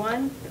may be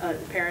one.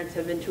 Parents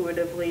have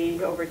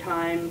intuitively, over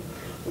time,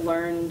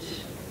 learned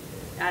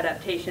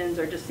adaptations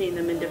or just seen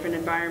them in different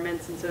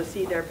environments, and so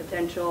see their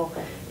potential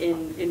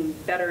in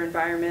better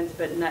environments,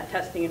 but in that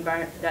testing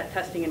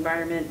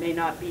environment may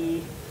not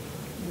be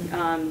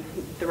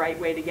the right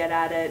way to get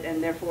at it,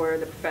 and therefore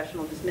the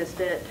professional dismissed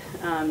it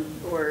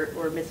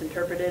or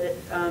misinterpreted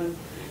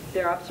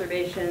their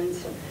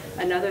observations.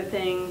 Another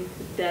thing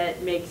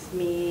that makes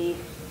me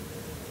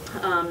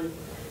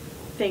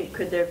think,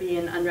 could there be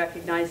an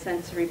unrecognized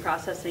sensory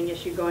processing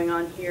issue going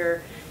on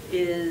here,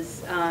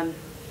 is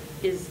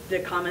is the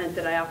comment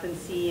that I often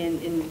see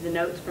in the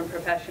notes from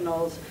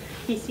professionals.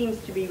 He seems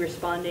to be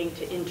responding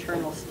to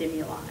internal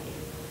stimuli.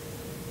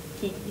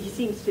 He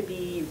seems to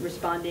be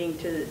responding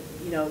to,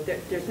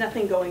 there's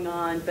nothing going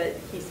on, but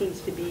he seems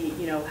to be,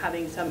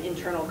 having some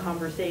internal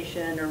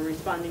conversation or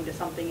responding to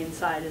something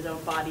inside his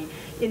own body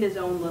in his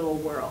own little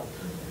world,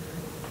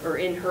 or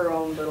in her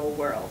own little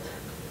world.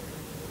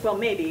 Well,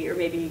 maybe, or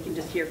maybe you can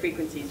just hear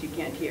frequencies you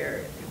can't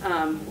hear,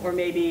 or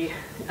maybe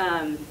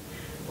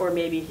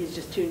he's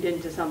just tuned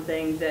into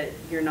something that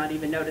you're not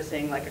even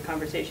noticing, like a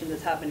conversation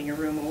that's happening a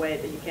room away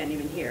that you can't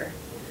even hear.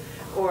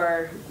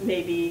 Or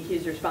maybe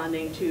he's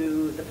responding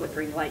to the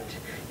flickering light,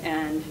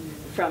 and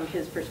from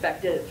his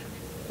perspective,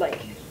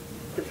 like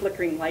the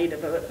flickering light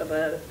of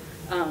a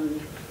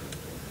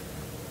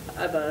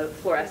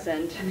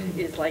fluorescent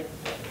is like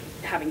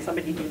having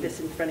somebody do this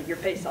in front of your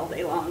face all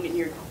day long, and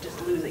you're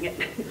just losing it,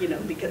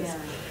 because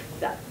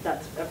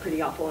that's pretty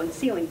awful. And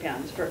ceiling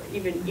fans, for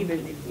even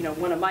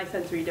one of my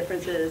sensory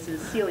differences is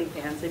ceiling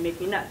fans. They make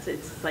me nuts.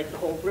 It's like the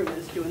whole room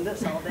is doing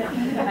this all day.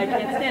 I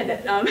can't stand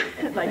it.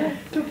 Like,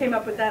 who came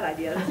up with that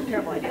idea? That's a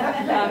terrible idea.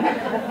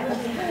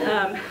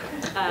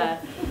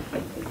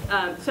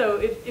 So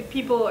if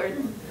people are,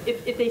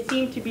 if they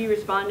seem to be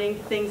responding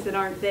to things that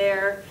aren't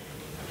there,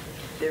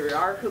 there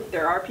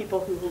are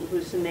people who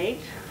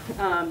hallucinate.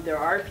 There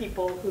are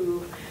people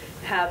who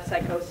have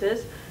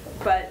psychosis.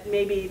 But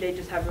maybe they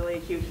just have really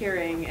acute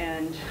hearing,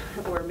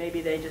 or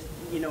maybe they just,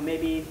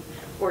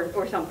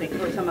 or something,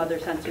 or some other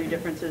sensory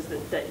differences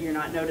that you're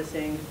not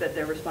noticing that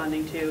they're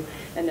responding to,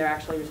 and they're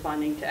actually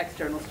responding to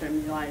external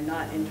stimuli,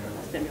 not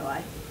internal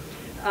stimuli.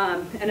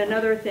 And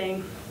another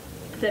thing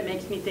that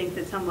makes me think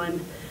that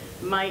someone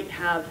might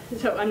have,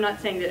 so I'm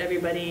not saying that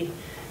everybody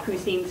who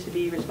seems to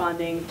be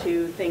responding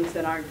to things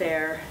that aren't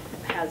there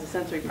has a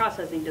sensory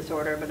processing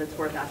disorder, but it's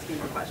worth asking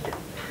the question.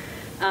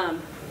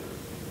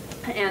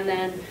 And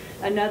then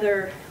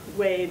another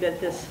way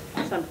that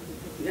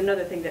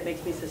another thing that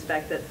makes me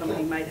suspect that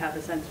somebody might have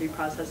a sensory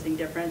processing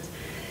difference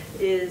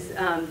is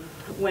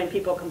when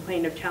people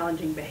complain of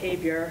challenging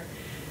behavior.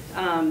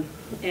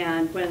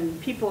 And when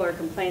people are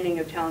complaining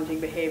of challenging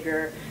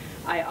behavior,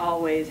 I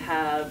always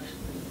have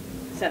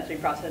sensory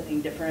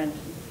processing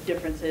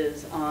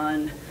differences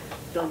on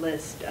the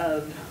list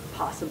of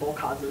possible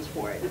causes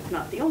for it. It's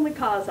not the only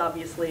cause,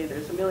 obviously.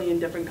 There's a million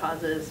different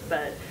causes,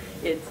 but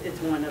it's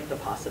one of the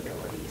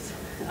possibilities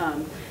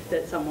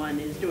that someone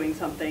is doing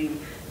something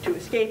to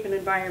escape an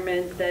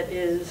environment that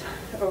is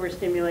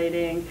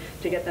overstimulating,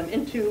 to get them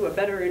into a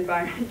better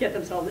environment, get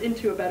themselves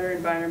into a better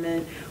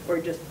environment, or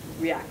just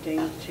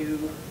reacting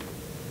to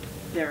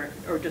their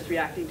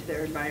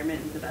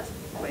environment in the best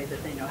way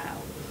that they know how,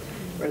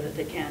 or that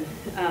they can.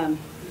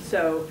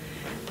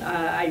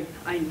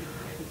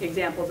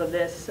 Examples of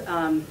this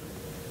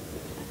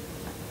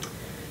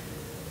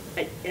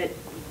at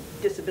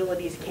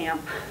Disabilities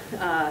camp,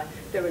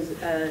 there was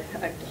a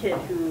kid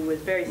who was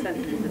very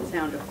sensitive to the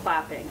sound of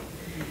clapping,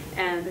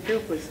 and the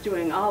group was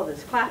doing all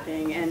this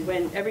clapping, and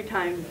every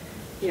time,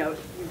 you'd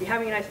be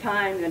having a nice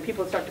time, and then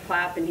people would start to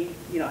clap, and he'd,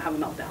 have a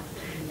meltdown,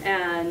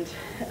 and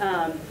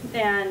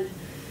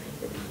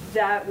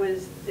that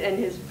was, and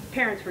his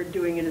parents were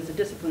doing it as a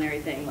disciplinary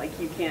thing, like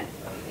you can't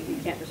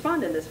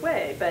respond in this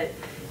way, but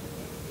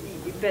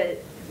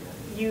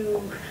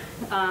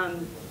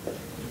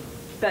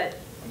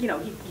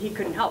he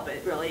couldn't help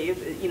it, really.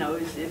 It's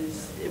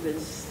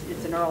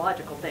a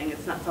neurological thing.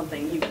 It's not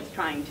something he was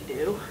trying to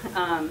do.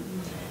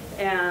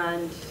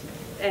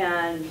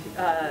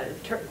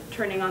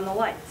 Turning on the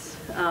lights.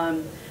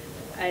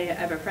 I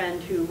have a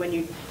friend who,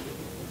 when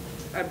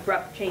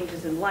abrupt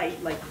changes in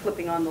light, like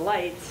flipping on the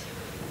lights,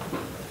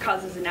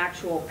 causes an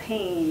actual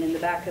pain in the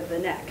back of the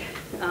neck,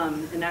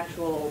 an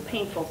actual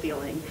painful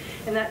feeling.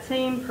 And that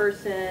same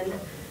person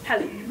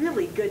has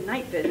really good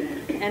night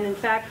vision, and in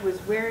fact we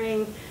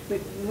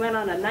went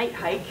on a night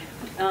hike,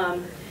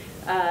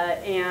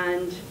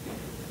 and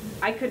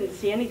I couldn't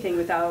see anything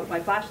without my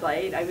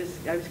flashlight. I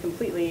was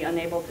completely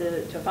unable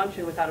to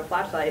function without a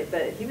flashlight,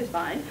 but he was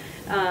fine.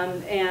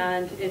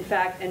 And in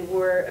fact, and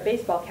wore a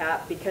baseball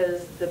cap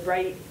because the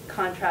bright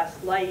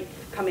contrast light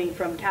coming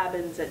from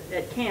cabins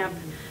at camp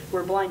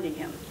were blinding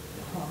him.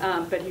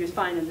 But he was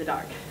fine in the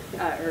dark,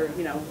 or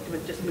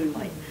with just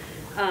moonlight.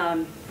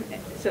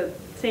 So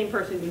same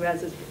person who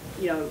has this,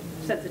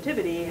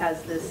 sensitivity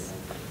has this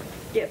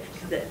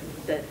gift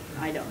that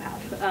I don't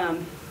have.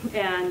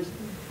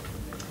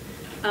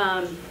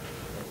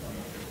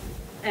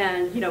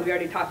 And we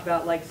already talked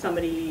about like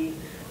somebody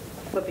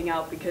flipping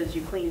out because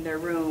you cleaned their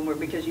room or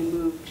because you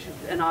moved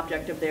an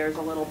object of theirs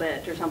a little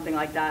bit or something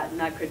like that, and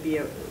that could be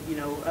an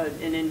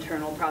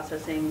internal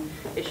processing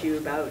issue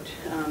about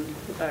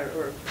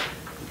or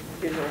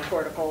visual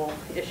cortical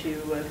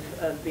issue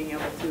of being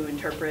able to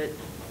interpret,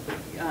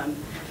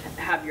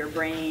 have your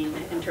brain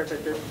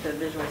interpret the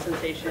visual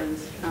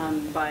sensations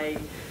by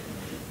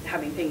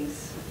having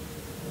things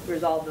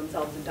resolve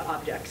themselves into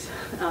objects.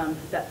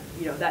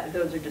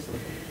 Those are just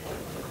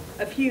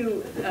a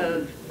few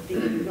of the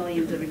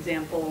millions of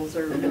examples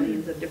or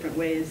millions of different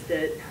ways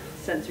that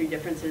sensory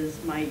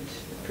differences might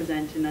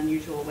present in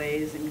unusual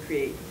ways and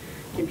create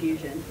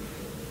confusion.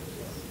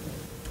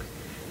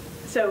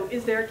 So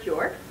is there a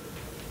cure?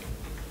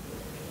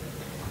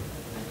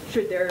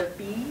 Should there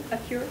be a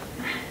cure?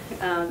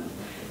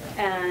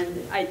 And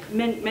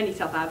many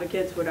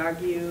self-advocates would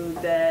argue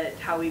that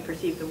how we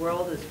perceive the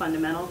world is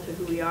fundamental to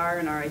who we are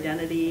and our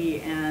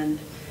identity, and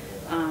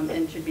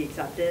should be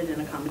accepted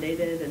and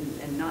accommodated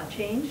and not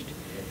changed.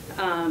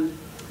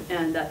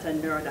 And that's a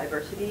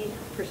neurodiversity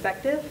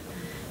perspective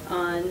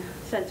on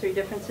sensory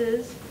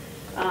differences.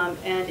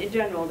 And in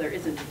general, there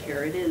isn't a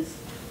cure. It is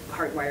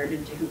hardwired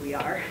into who we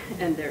are,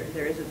 and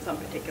there isn't some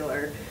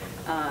particular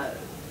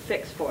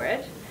fix for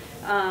it.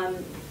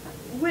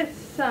 With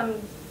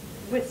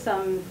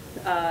some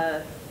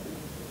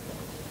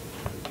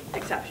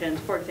exceptions.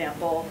 For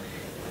example,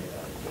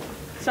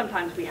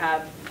 sometimes we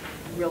have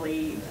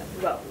really,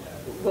 well,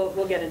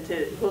 we'll get into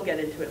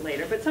it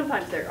later, but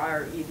sometimes there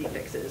are easy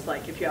fixes.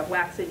 Like if you have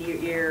wax in your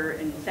ear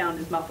and sound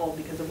is muffled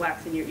because of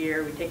wax in your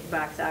ear, we take the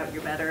wax out,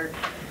 you're better.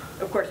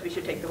 Of course, we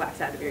should take the wax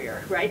out of your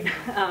ear, right?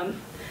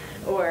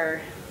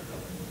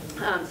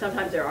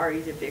 Sometimes there are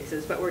easy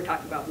fixes, but we're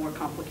talking about more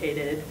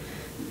complicated,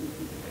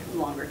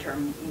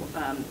 longer-term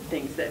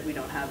things that we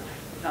don't have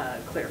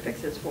clear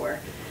fixes for.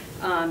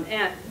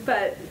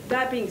 But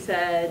that being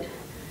said,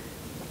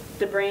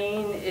 the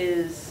brain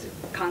is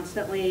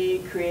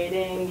constantly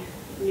creating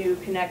new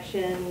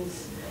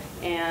connections,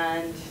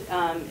 and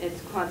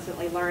it's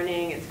constantly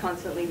learning, it's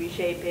constantly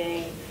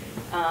reshaping.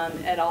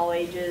 At all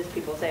ages,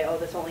 people say, oh,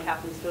 this only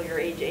happens until you're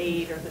age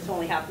 8, or this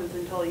only happens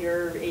until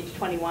you're age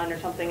 21 or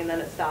something, and then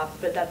it stops.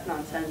 But that's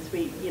nonsense.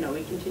 We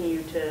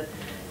continue to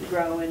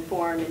grow and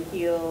form and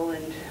heal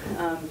and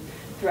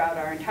throughout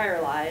our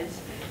entire lives.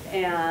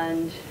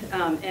 And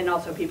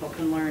also people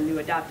can learn new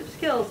adaptive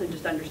skills and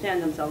just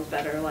understand themselves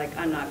better. Like,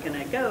 I'm not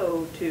going to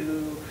go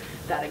to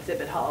that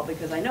exhibit hall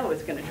because I know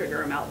it's going to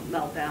trigger a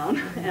meltdown,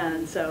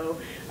 and so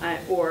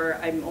I'm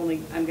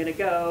going to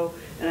go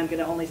and I'm going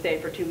to only stay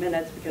for 2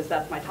 minutes because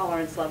that's my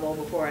tolerance level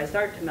before I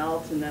start to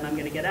melt, and then I'm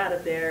going to get out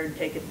of there and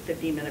take a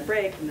 15-minute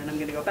break, and then I'm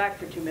going to go back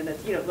for 2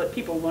 minutes. Let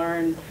people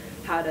learn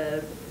how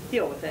to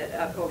deal with it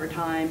over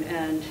time,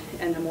 and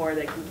the more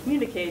they can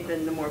communicate,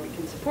 then the more we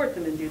can support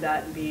them and do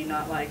that, and be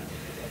not like,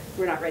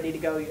 we're not ready to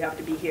go, you have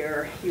to be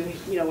here.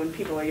 When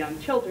people are young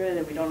children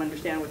and we don't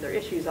understand what their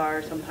issues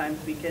are,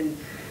 sometimes we can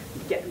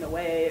get in the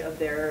way of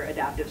their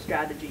adaptive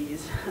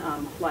strategies,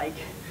 like,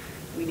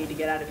 we need to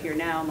get out of here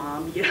now,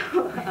 Mom,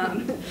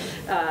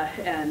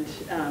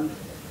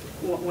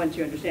 once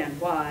you understand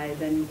why,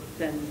 then you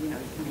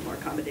can be more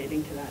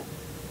accommodating to that.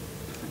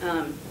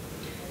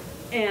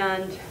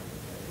 And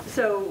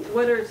so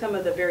what are some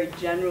of the very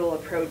general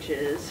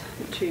approaches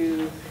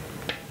to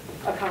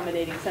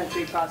accommodating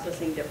sensory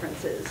processing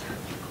differences?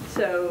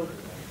 So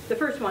the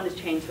first one is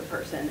change the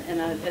person, and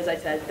as I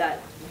said,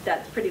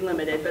 that's pretty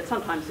limited, but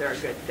sometimes there are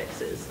good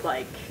fixes.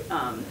 Like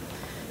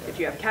if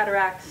you have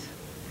cataracts,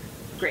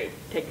 great,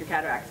 take your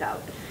cataracts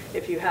out.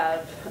 If you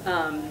have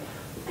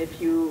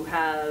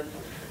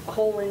a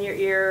hole in your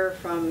ear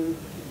from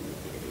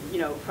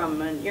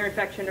an ear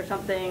infection or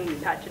something, you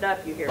patch it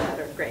up, you hear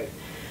better, great.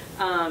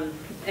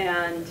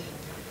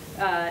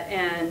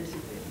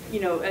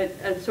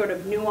 A sort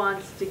of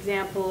nuanced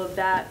example of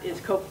that is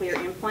cochlear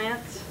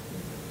implants.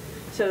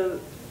 So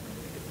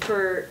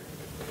for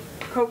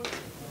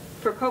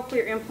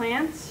cochlear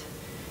implants,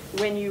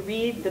 when you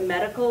read the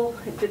medical,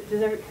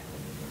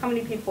 how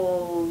many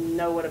people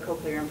know what a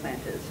cochlear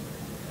implant is?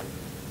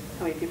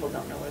 How many people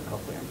don't know what a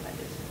cochlear implant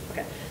is?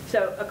 Okay,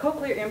 so a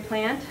cochlear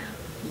implant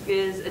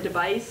is a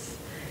device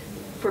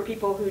for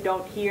people who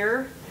don't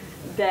hear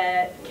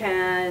that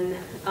can,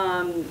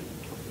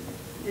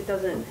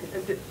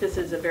 this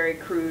is a very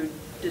crude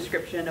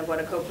description of what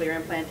a cochlear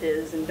implant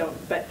is, and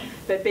but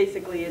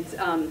basically it's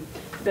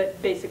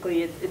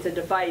a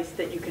device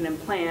that you can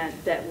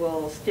implant that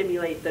will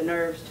stimulate the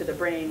nerves to the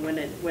brain when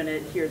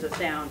it hears a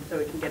sound, so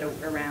it can get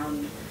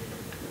around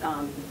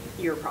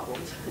ear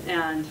problems.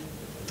 And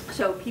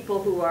so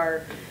people who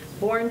are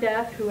born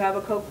deaf who have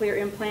a cochlear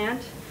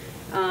implant,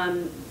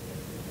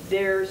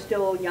 they're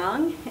still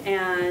young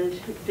and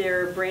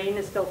their brain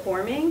is still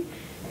forming,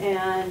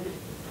 and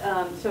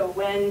so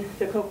when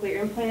the cochlear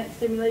implant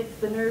stimulates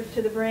the nerves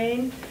to the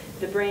brain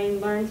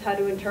learns how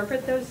to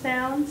interpret those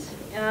sounds,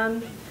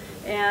 and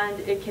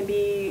it can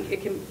be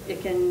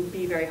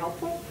very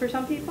helpful for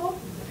some people,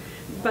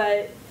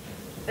 but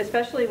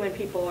especially when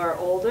people are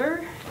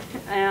older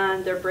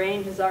and their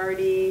brain has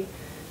already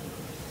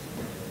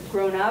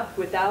grown up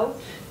without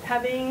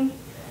having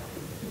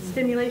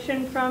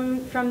stimulation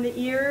from the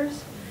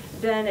ears,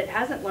 then it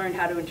hasn't learned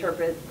how to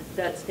interpret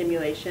that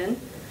stimulation,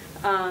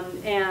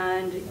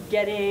 and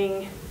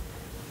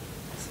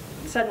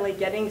suddenly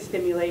getting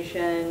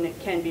stimulation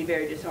can be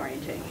very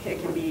disorienting.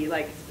 It can be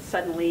like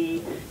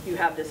suddenly you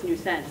have this new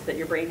sense that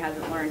your brain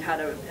hasn't learned how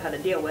to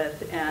deal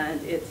with,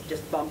 and it's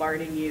just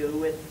bombarding you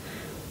with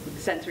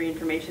sensory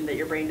information that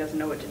your brain doesn't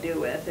know what to do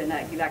with, and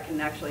that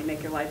can actually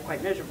make your life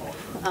quite miserable.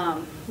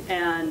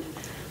 And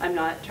I'm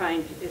not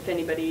trying to, if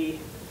anybody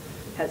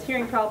has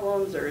hearing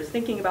problems or is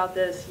thinking about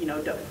this, you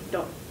know,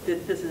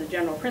 this is a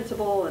general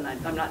principle, and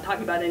I'm not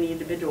talking about any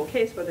individual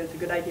case, whether it's a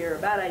good idea or a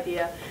bad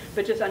idea,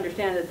 but just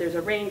understand that there's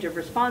a range of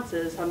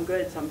responses, some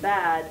good, some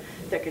bad,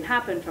 that can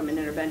happen from an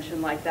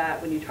intervention like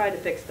that. When you try to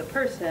fix the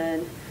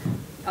person,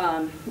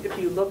 if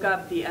you look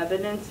up the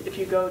evidence, if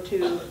you go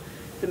to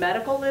the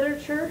medical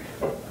literature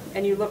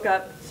and you look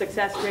up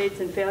success rates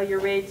and failure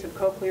rates of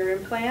cochlear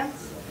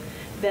implants,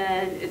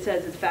 then it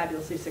says it's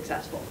fabulously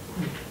successful.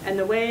 And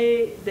the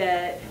way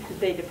that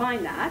they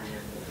define that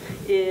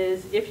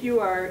is if you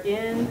are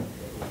in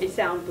a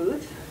sound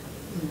booth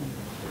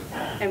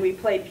and we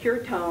play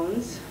pure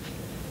tones,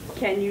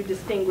 can you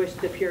distinguish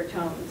the pure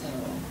tones?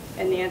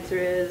 And the answer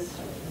is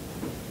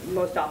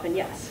most often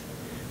yes.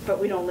 But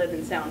we don't live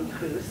in sound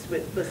booths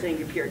with listening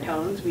to pure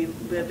tones. We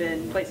live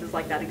in places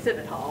like that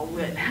exhibit hall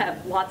that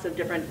have lots of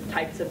different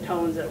types of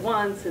tones at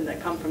once and that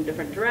come from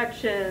different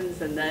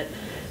directions, and that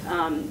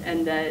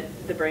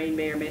the brain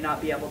may or may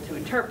not be able to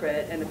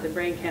interpret. And if the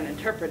brain can't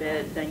interpret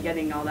it, then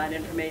getting all that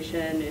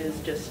information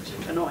is just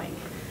annoying.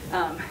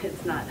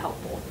 It's not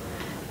helpful.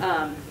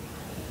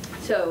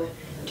 So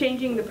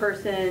changing the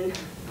person,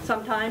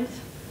 sometimes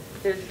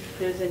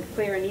there's a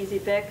clear and easy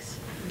fix,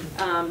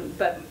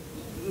 but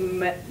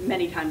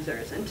many times there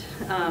isn't.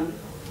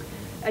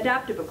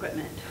 Adaptive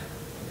equipment.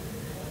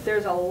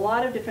 There's a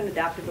lot of different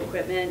adaptive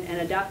equipment, and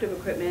adaptive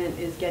equipment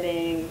is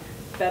getting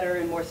better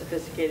and more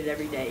sophisticated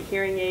every day.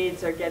 Hearing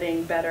aids are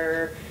getting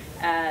better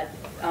at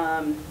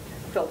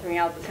filtering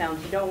out the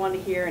sounds you don't want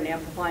to hear and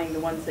amplifying the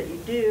ones that you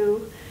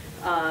do.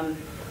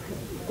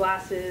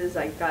 Glasses,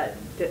 I've got,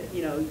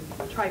 you know,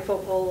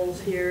 trifocals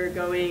here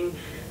going.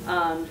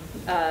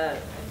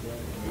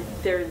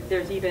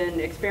 There's even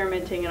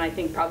experimenting, and I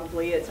think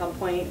probably at some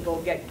point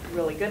we'll get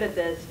really good at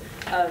this,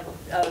 of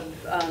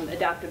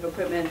adaptive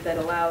equipment that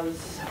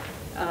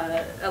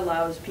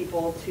allows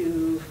people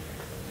to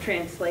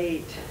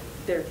translate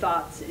their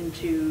thoughts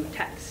into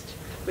text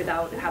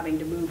without having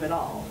to move at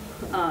all.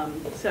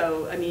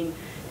 So, I mean,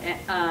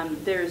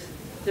 there's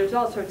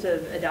all sorts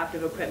of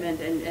adaptive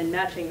equipment, and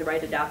matching the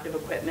right adaptive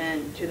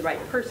equipment to the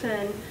right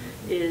person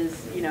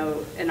is, you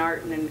know, an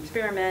art and an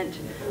experiment.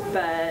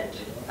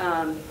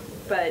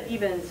 But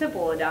even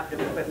simple adaptive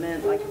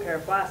equipment like a pair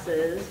of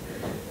glasses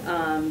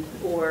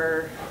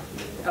or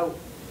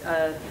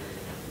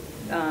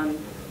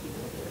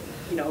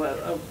you know,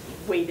 a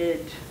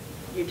weighted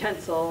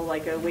utensil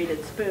like a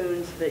weighted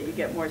spoon so that you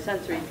get more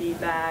sensory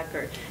feedback,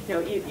 or, you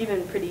know,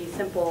 even pretty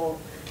simple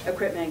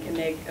equipment can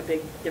make a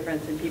big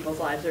difference in people's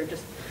lives, or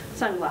just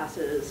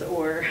sunglasses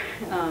or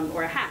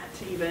a hat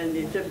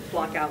even to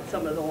block out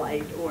some of the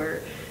light,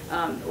 or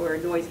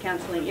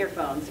noise-canceling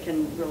earphones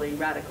can really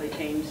radically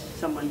change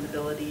someone's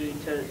ability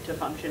to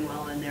function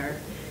well in their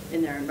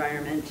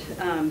environment.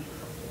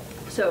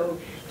 So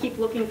keep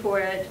looking for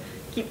it.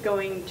 Keep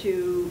going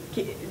to,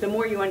 the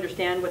more you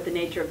understand what the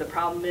nature of the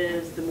problem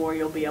is, the more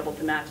you'll be able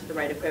to match the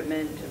right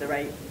equipment to the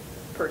right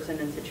person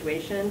and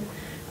situation.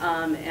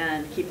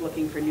 And keep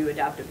looking for new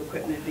adaptive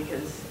equipment,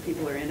 because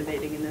people are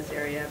innovating in this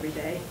area every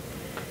day.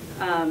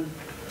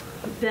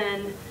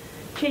 Then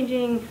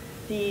changing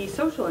the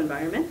social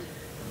environment.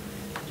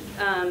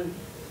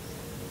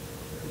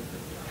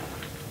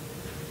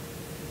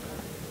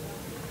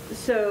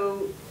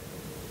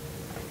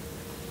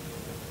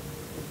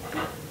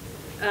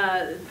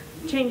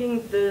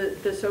 Changing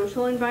the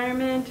social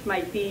environment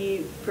might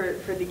be, for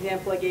the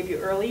example I gave you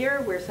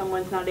earlier, where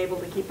someone's not able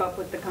to keep up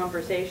with the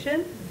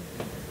conversation.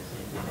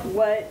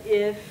 What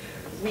if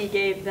we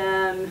gave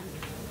them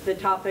the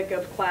topic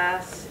of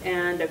class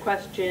and a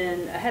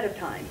question ahead of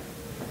time,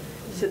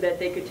 so that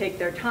they could take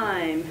their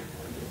time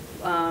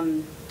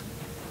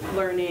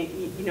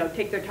learning, you know,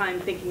 take their time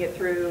thinking it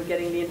through,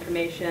 getting the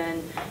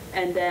information,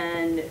 and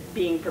then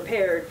being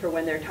prepared for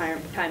when their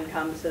time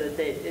comes, so that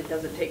it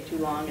doesn't take too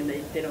long and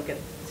they don't get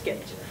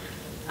skipped.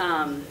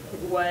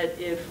 What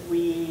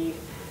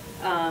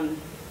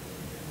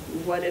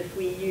if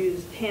we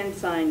used hand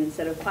sign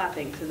instead of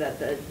clapping, so that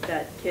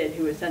that kid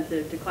who is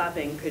sensitive to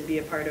clapping could be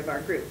a part of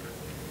our group?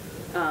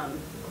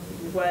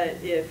 What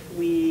if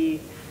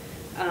we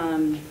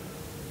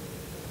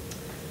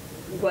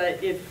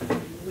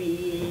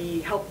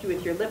helped you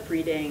with your lip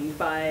reading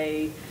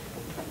by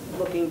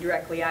looking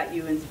directly at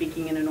you and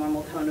speaking in a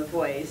normal tone of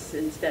voice,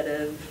 instead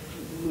of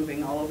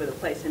moving all over the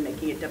place and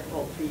making it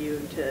difficult for you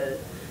to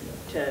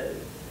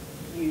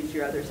use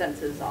your other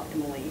senses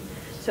optimally?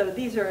 So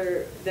these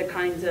are the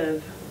kinds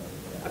of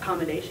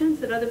accommodations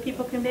that other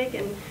people can make,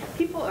 and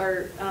people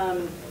are,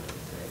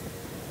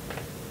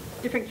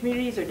 different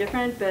communities are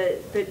different,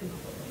 but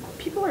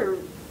people are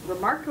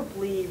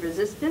remarkably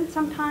resistant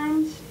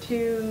sometimes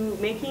to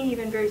making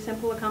even very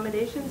simple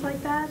accommodations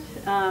like that.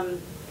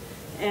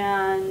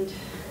 And,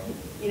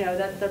 you know,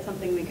 that's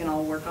something we can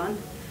all work on,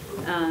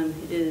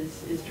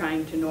 is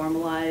trying to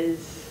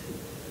normalize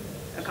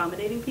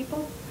accommodating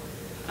people,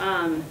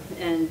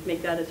 and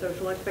make that a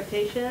social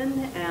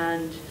expectation,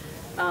 and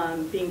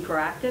being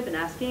proactive and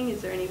asking, is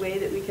there any way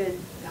that we could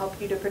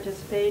help you to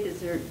participate?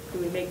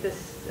 Can we make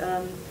this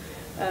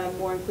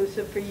more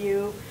inclusive for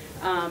you?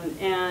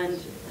 And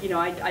you know,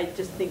 I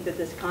just think that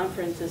this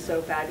conference is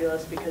so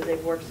fabulous because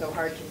they've worked so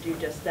hard to do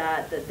just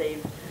that, that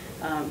they've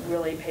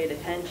really paid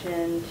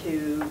attention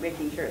to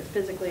making sure it's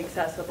physically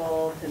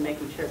accessible, to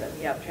making sure that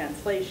we have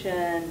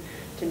translation,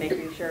 to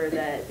making sure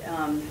that,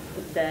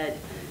 that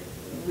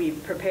we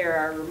prepare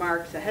our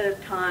remarks ahead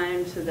of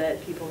time so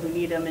that people who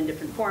need them in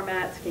different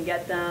formats can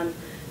get them.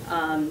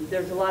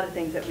 There's a lot of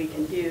things that we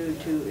can do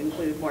to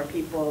include more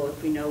people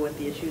if we know what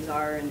the issues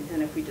are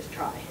and if we just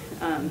try.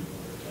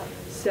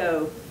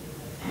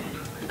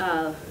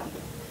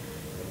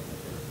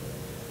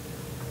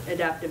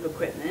 Adaptive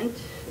equipment.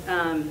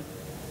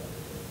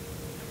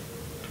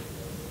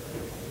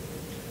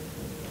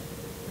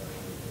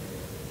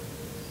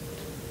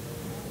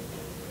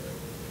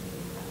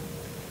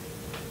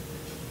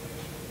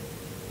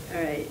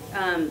 All right.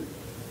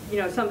 You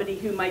know, somebody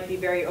who might be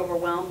very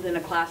overwhelmed in a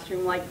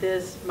classroom like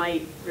this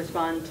might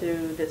respond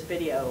to this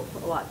video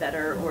a lot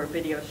better, or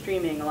video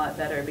streaming a lot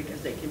better,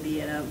 because they can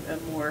be in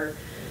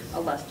a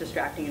less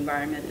distracting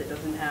environment that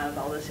doesn't have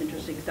all this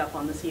interesting stuff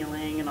on the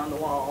ceiling and on the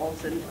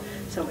walls and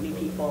so many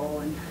people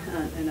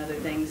and other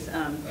things.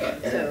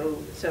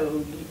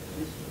 So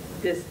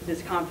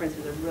this conference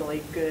is a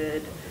really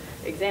good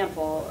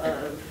example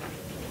of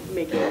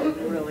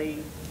making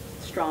really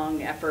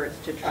strong efforts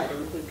to try to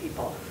include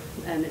people.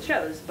 And it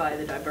shows by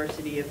the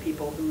diversity of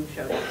people who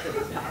showed up for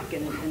this talk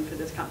and for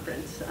this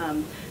conference.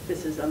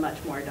 This is a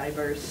much more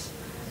diverse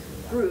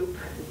group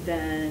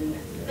than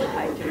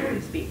I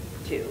typically speak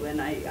to, and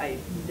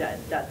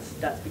that's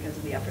because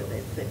of the effort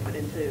they put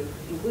into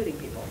including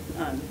people.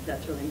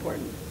 That's really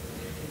important.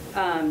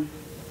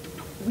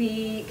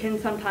 We can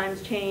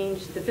sometimes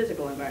change the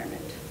physical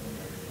environment.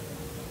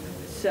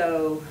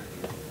 So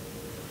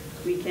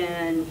we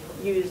can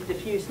use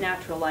diffuse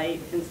natural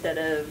light instead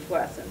of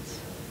fluorescence.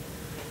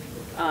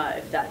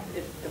 If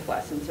the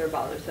fluorescents are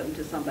bothersome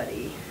to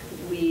somebody.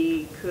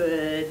 We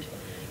could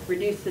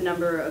reduce the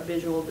number of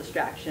visual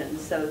distractions.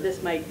 So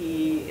this might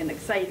be an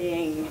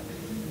exciting,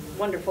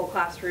 wonderful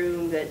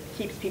classroom that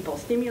keeps people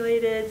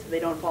stimulated so they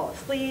don't fall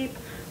asleep,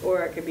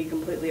 or it could be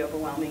completely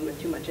overwhelming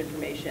with too much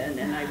information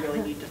and I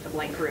really need just a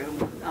blank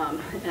room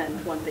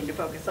and one thing to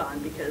focus on,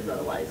 because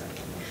otherwise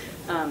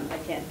I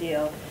can't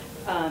deal.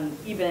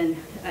 Even,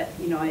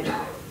 you know,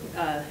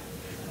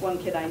 one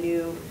kid I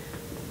knew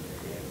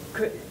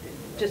could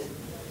just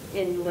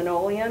in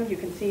linoleum, you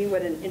can see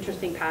what an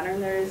interesting pattern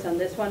there is on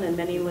this one, and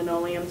many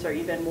linoleums are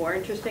even more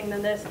interesting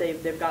than this.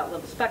 They've got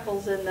little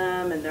speckles in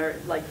them, and they're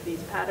like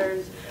these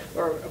patterns,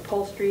 or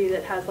upholstery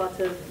that has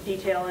lots of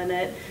detail in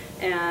it,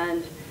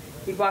 and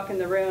you'd walk in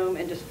the room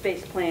and just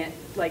face plant,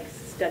 like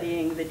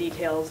studying the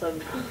details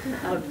of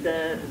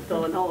the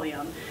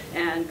linoleum,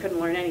 and couldn't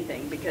learn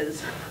anything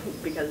because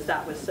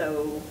that was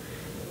so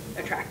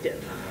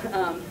attractive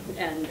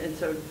and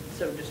so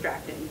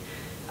distracting.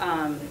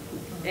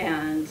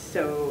 And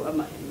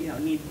so, you know,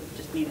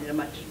 just needed a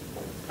much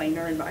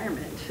plainer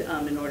environment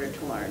in order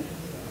to learn.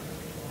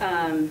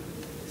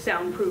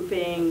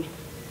 Soundproofing,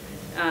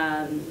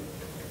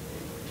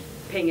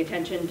 paying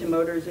attention to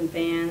motors and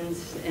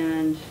fans,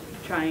 and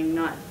trying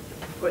not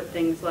to put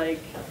things like,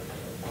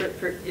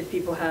 if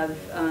people have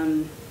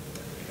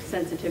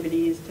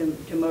sensitivities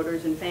to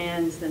motors and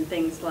fans, then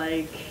things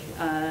like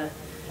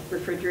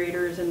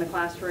refrigerators in the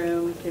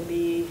classroom can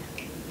be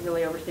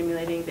really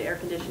overstimulating the air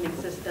conditioning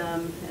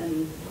system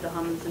and the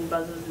hums and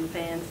buzzes and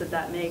fans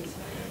that makes.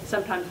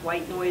 Sometimes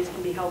white noise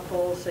can be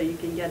helpful, so you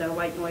can get a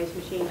white noise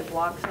machine to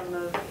block some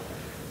of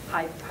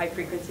high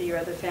frequency or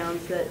other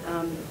sounds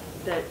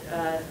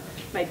that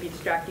might be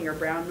distracting, or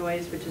brown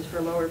noise, which is for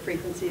lower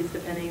frequencies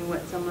depending on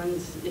what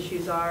someone's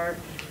issues are.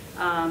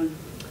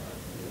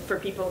 For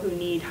people who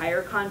need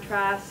higher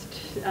contrast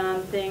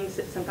things,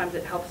 sometimes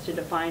it helps to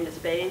define a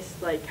space,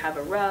 like have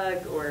a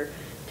rug or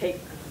take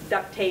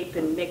duct tape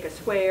and make a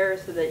square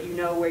so that you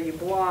know where you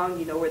belong,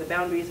 you know where the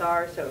boundaries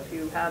are. So if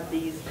you have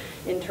these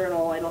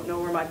internal, I don't know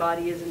where my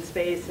body is in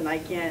space and I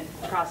can't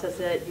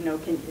process it, you know,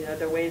 are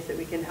there ways that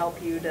we can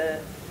help you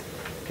to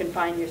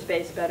confine your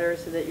space better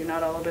so that you're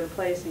not all over the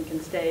place and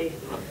can stay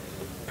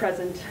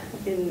present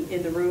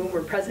in the room,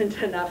 or present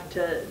enough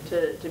to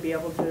be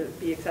able to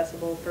be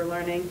accessible for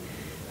learning.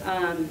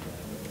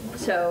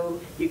 So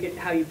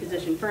how you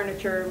position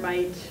furniture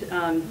might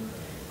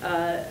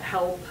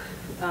help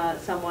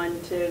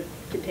someone to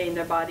contain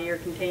their body or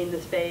contain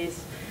the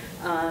space,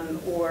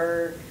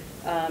 or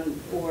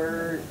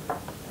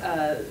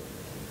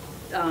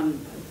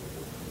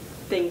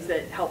things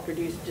that help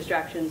reduce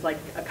distractions, like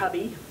a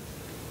cubby,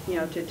 you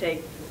know, to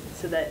take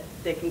so that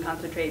they can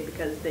concentrate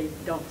because they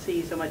don't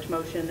see so much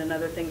motion and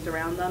other things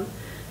around them.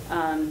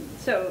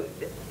 So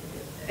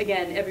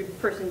again, every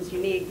person's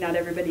unique. Not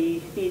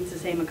everybody needs the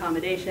same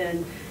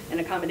accommodation. An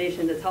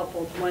accommodation that's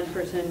helpful to one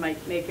person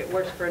might make it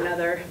worse for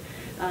another.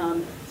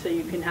 So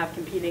you can have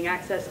competing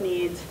access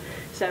needs.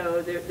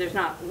 So there's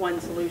not one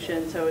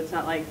solution, so it's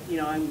not like, you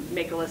know, I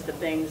make a list of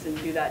things and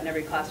do that in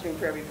every classroom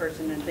for every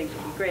person and things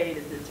will be great.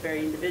 It's very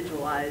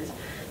individualized.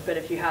 But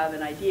if you have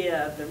an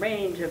idea of the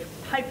range of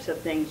types of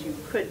things you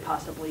could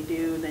possibly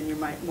do, then you're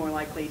more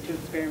likely to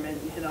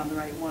experiment and hit on the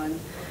right one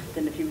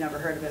than if you've never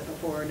heard of it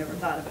before or never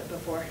thought of it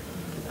before.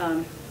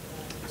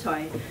 So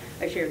I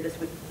shared this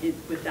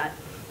with that,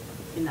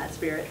 in that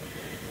spirit.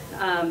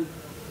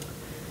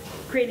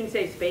 Creating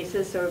safe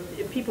spaces, so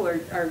if people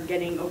are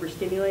getting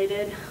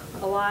overstimulated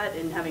a lot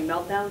and having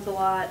meltdowns a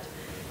lot,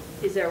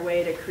 is there a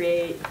way to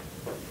create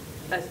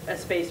a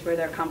space where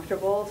they're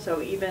comfortable?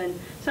 So even,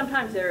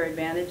 sometimes there are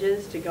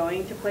advantages to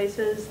going to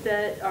places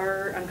that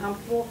are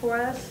uncomfortable for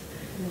us,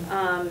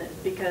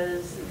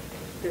 because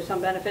there's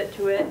some benefit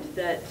to it,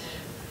 that,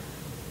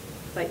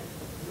 like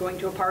going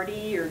to a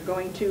party or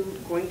going to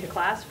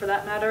class for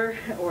that matter,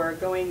 or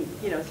going,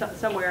 you know,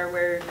 somewhere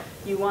where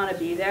you want to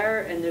be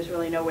there and there's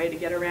really no way to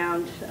get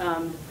around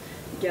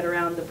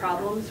the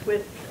problems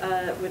with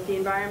the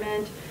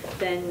environment,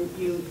 then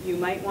you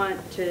might want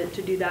to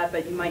do that,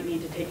 but you might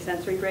need to take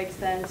sensory breaks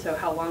then. So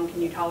how long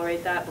can you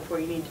tolerate that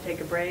before you need to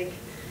take a break?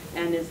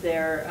 And is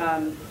there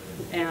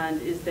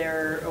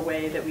a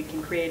way that we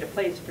can create a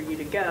place for you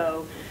to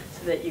go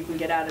so that you can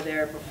get out of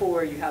there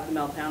before you have the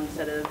meltdown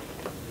instead of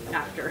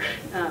after,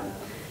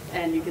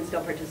 and you can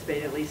still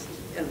participate at least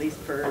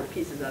for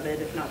pieces of it,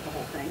 if not the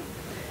whole thing.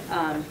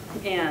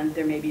 And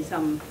there may be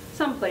some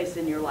place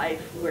in your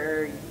life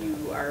where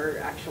you are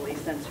actually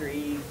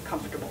sensory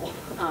comfortable,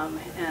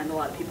 and a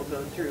lot of people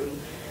go through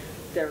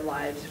their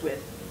lives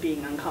with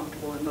being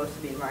uncomfortable in most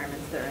of the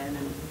environments they're in,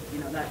 and you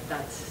know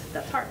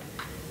that's hard.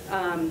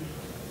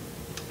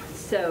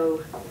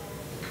 So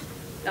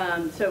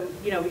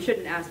you know, we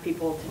shouldn't ask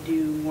people to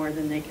do more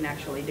than they can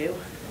actually do.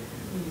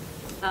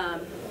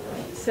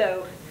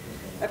 So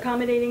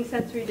accommodating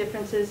sensory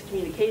differences,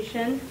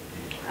 communication.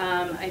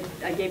 I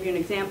gave you an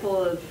example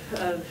of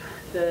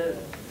the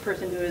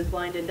person who is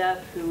blind and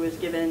deaf who was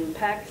given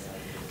PECs.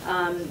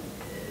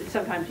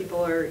 Sometimes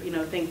people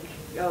think,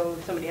 oh,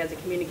 somebody has a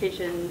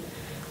communication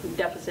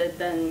deficit,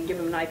 then give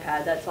them an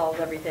iPad, that solves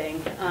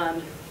everything.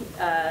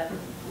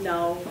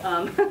 No,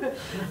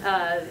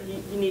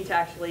 you need to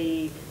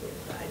actually,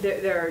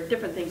 there are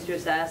different things to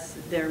assess: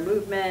 their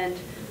movement,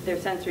 their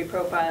sensory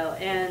profile,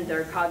 and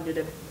their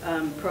cognitive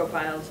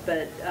profiles.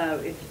 But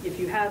if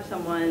you have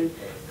someone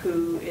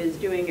who is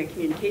doing a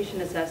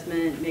communication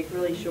assessment, make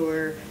really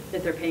sure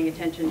that they're paying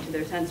attention to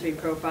their sensory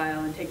profile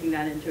and taking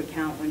that into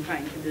account when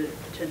trying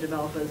to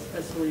develop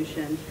a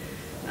solution.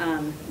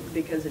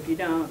 Because if you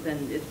don't,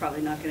 then it's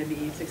probably not going to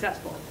be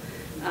successful.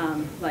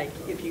 Like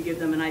if you give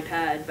them an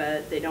iPad,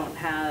 but they don't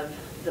have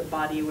the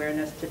body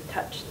awareness to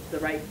touch the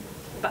right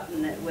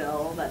button at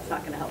will, that's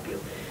not going to help you.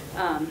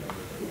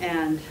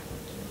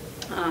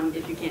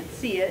 If you can't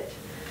see it,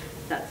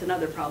 that's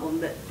another problem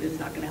that is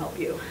not going to help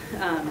you.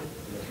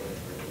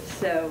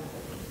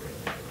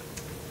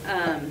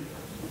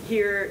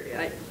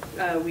 Here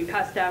we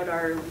passed out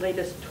our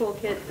latest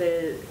toolkit,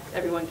 the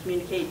Everyone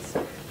Communicates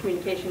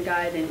Communication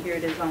Guide, and here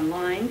it is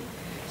online.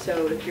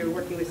 So if you're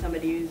working with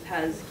somebody who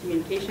has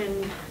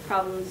communication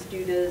problems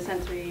due to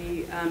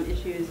sensory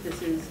issues,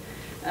 this is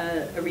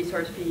a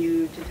resource for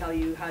you to tell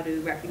you how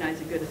to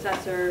recognize a good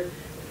assessor,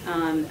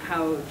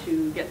 how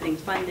to get things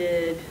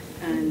funded,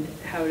 and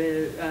how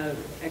to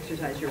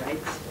exercise your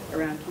rights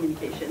around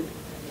communication.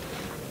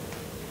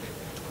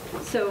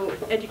 So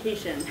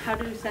education, how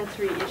do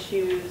sensory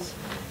issues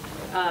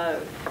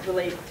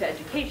relate to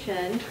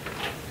education?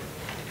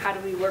 How do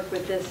we work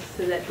with this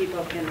so that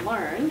people can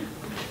learn?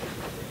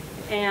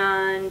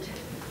 And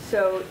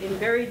so in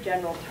very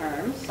general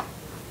terms,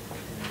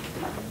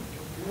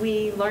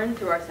 we learn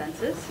through our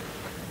senses.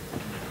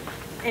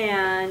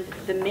 And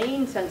the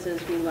main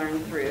senses we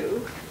learn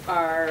through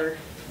are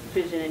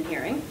vision and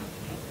hearing.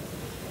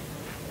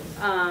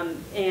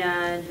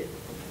 And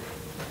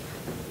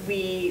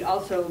we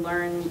also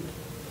learn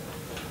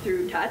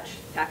through touch,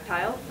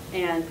 tactile,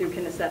 and through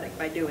kinesthetic,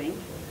 by doing,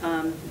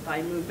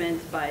 by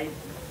movements, by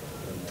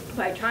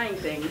trying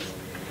things.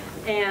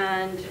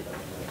 And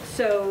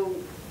so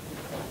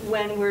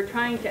when we're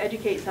trying to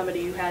educate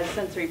somebody who has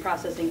sensory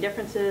processing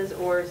differences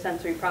or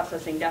sensory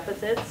processing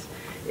deficits,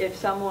 if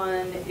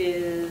someone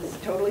is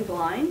totally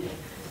blind,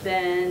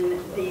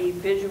 then the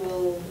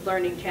visual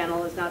learning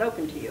channel is not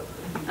open to you.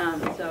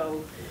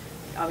 So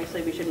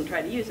obviously we shouldn't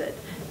try to use it.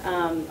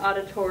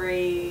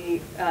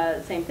 Auditory,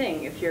 same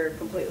thing. If you're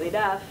completely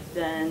deaf,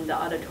 then the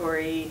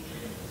auditory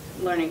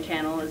learning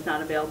channel is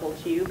not available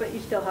to you, but you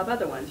still have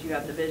other ones. You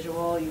have the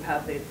visual, you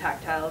have the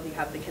tactile, you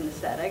have the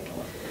kinesthetic.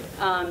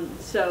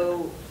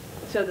 So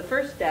the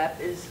first step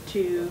is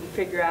to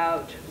figure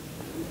out,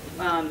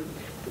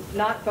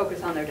 not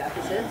focus on their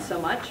deficits so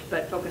much,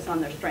 but focus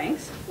on their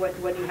strengths. What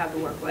do you have to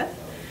work with?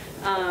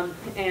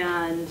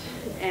 And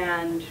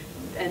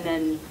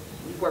then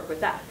work with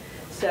that.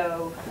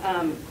 So,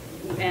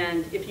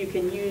 and if you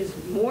can use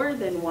more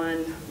than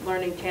one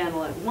learning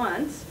channel at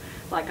once,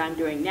 like I'm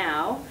doing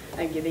now,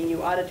 I'm giving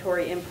you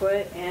auditory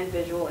input and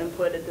visual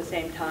input at the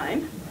same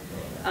time.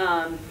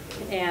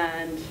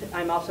 And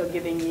I'm also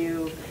giving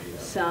you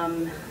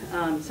some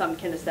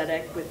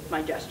kinesthetic with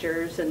my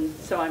gestures, and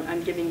so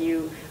I'm giving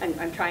you,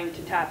 I'm trying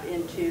to tap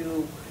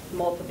into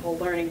multiple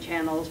learning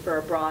channels for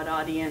a broad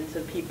audience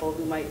of people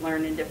who might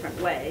learn in different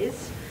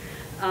ways.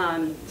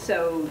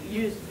 So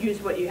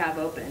use what you have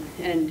open,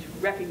 and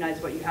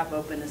recognize what you have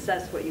open,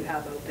 assess what you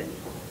have open.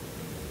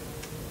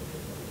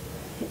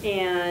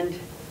 And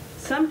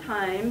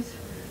sometimes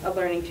a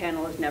learning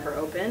channel is never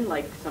open,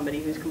 like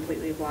somebody who's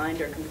completely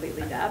blind or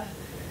completely deaf,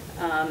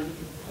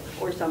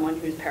 or someone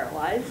who's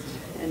paralyzed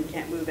and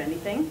can't move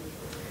anything.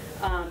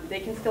 They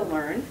can still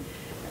learn.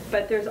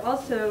 But there's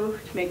also,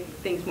 to make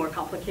things more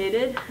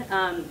complicated,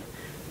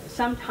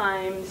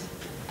 sometimes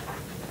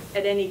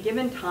at any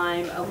given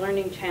time, a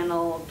learning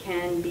channel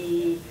can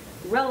be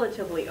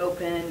relatively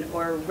open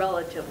or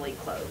relatively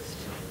closed.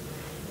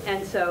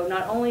 And so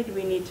not only do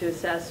we need to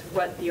assess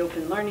what the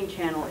open learning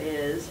channel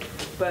is,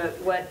 but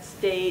what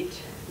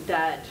state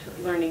that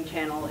learning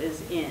channel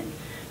is in.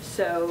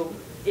 So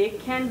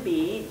it can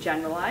be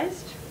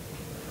generalized.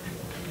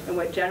 And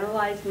what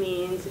generalized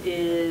means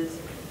is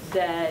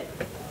that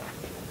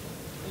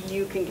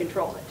you can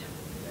control it.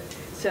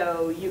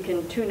 So you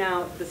can tune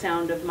out the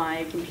sound of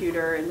my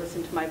computer and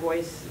listen to my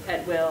voice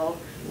at will,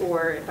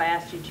 or if I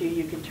asked you to,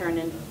 you could tune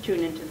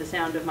into the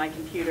sound of my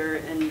computer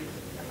and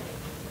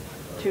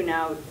tune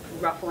out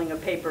ruffling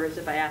of papers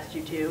if I asked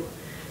you to,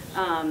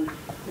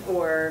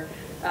 or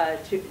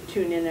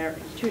tune in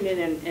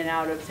and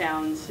out of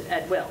sounds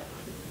at will,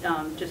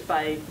 just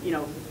by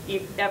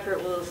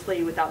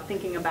effortlessly without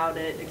thinking about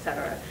it,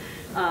 etc.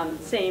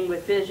 Same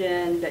with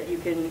vision, that you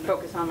can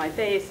focus on my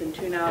face and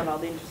tune out all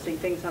the interesting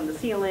things on the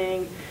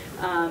ceiling,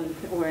 and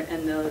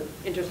the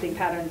interesting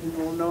patterns in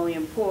the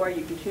linoleum floor.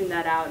 You can tune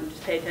that out and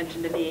just pay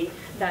attention to me.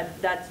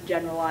 That's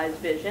generalized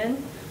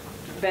vision.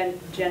 Then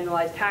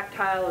generalized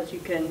tactile is you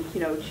can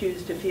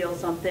choose to feel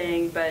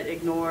something but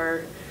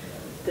ignore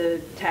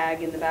the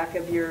tag in the back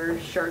of your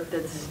shirt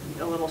that's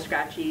a little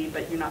scratchy,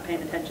 but you're not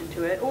paying attention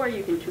to it. Or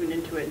you can tune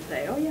into it and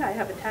say, oh yeah, I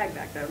have a tag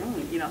back there.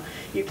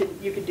 You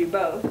could do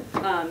both.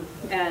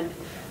 And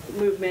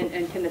movement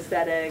and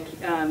kinesthetic,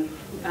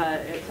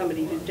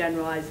 somebody who's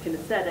generalized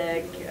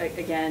kinesthetic,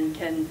 again,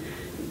 can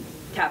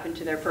tap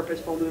into their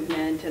purposeful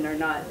movement and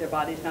their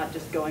body's not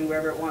just going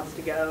wherever it wants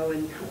to go,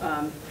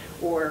 and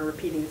or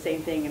repeating the same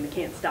thing and they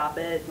can't stop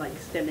it, like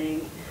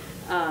stimming.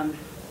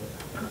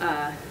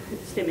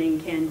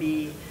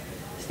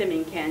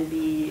 Stimming can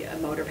be a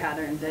motor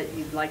pattern that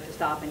you'd like to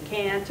stop and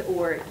can't,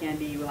 or it can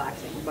be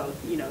relaxing.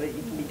 Both, it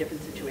can be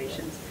different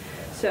situations.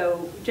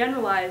 So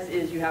generalized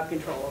is you have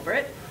control over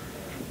it,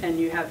 and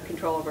you have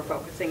control over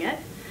focusing it.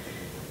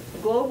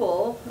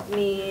 Global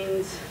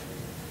means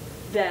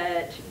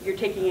that you're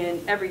taking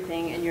in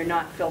everything and you're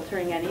not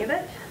filtering any of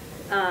it.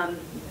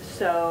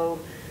 So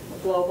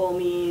global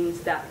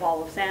means that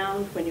wall of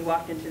sound when you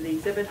walked into the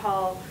exhibit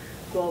hall.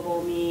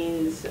 Global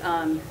means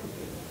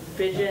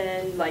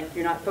vision, like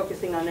you're not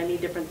focusing on any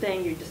different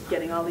thing, you're just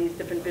getting all these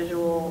different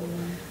visual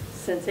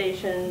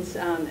sensations.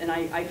 And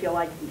I feel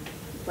like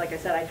I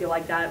said, I feel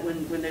like that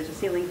when there's a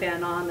ceiling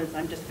fan on, as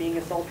I'm just being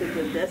assaulted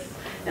with this,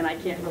 and I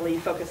can't really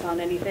focus on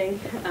anything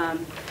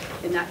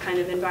in that kind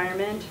of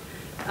environment.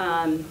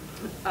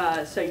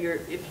 So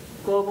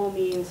if global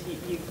means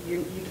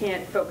you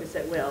can't focus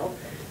at will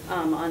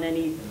on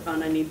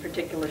any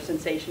particular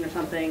sensation or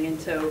something, and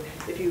so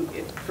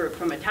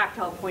from a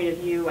tactile point of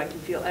view, I can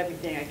feel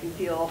everything. I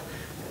feel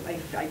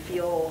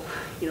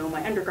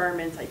my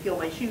undergarments, I feel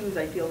my shoes,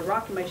 I feel the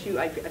rock in my shoe,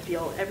 I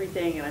feel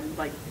everything, and I'm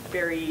like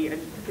I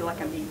feel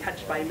like I'm being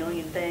touched by a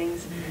million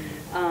things.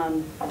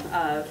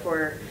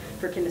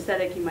 For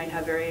kinesthetic, you might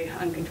have very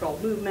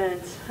uncontrolled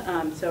movements.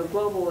 So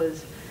global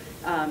is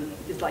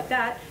like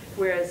that,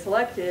 whereas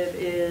selective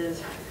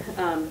is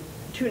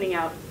tuning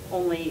out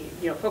only,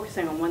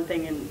 focusing on one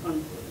thing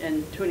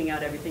and tuning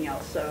out everything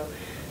else. So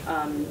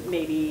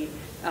maybe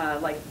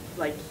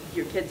like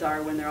your kids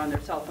are when they're on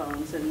their cell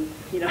phones, and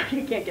you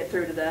can't get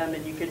through to them,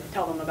 and you could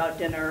tell them about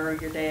dinner or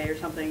your day or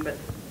something, but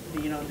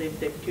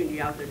they've tuned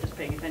you out. They're just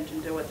paying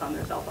attention to what's on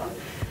their cell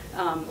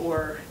phone,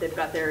 or they've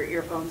got their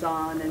earphones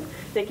on and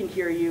they can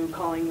hear you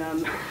calling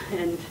them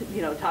and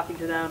talking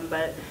to them,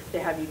 but they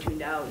have you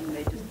tuned out and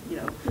they just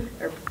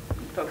are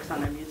focused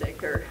on their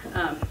music. Or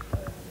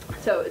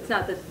so it's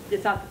not that the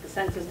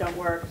senses don't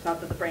work. It's not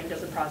that the brain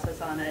doesn't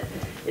process on it.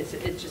 It's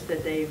just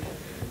that they've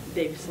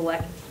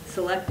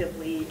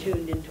selectively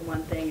tuned into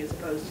one thing as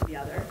opposed to the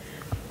other.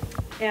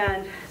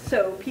 And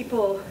so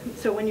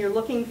when you're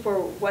looking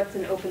for what's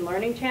an open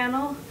learning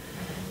channel,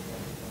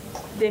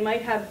 they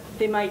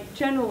might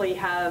generally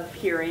have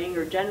hearing,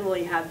 or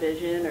generally have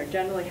vision, or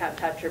generally have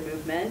touch or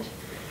movement,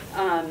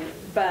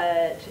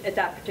 but at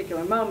that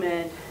particular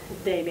moment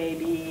they may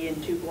be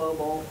in too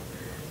global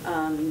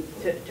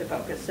to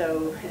focus.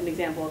 So an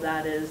example of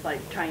that is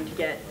like trying to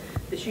get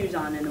the shoes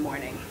on in the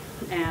morning,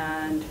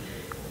 and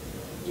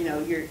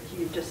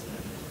you just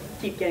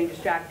keep getting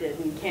distracted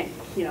and you can't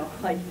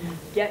like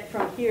get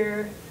from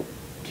here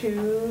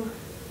to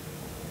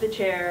the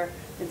chair,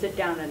 and sit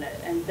down in it.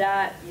 And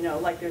that, you know,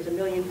 like there's a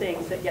million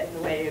things that get in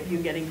the way of you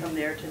getting from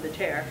there to the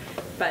chair.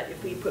 But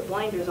if we put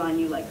blinders on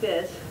you like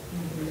this,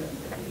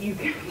 you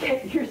can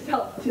get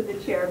yourself to the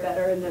chair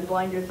better, and then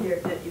blinders here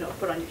to, you know,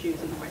 put on your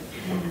shoes in the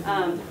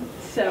morning.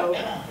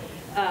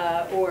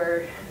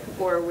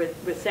 Or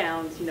with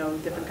sounds, you know,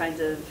 different kinds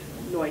of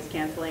noise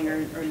canceling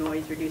or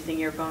noise reducing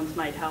earphones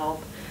might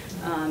help.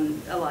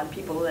 A lot of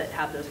people that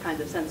have those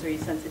kinds of sensory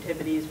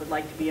sensitivities would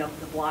like to be able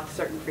to block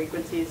certain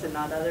frequencies and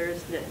not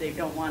others. That they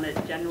don't want it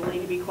generally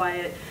to be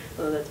quiet,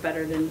 although that's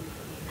better than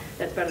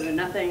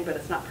nothing, but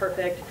it's not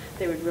perfect.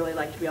 They would really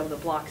like to be able to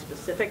block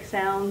specific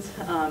sounds,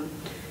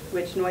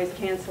 which noise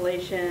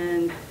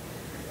cancellation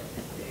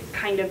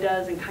kind of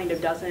does and kind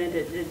of doesn't.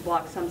 It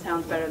blocks some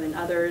sounds better than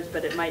others,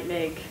 but it might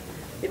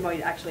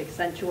actually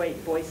accentuate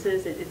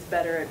voices. It's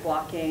better at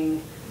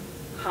blocking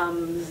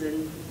hums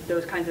and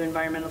those kinds of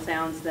environmental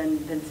sounds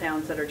than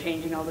sounds that are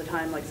changing all the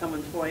time, like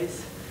someone's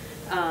voice.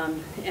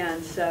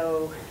 And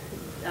so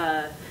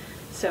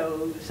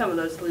some of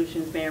those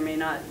solutions may or may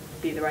not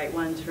be the right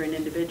ones for an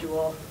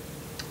individual.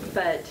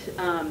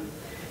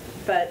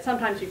 But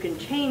sometimes you can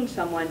change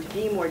someone to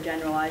be more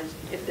generalized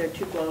if they're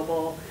too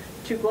global.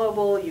 Too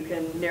global, you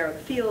can narrow the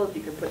field,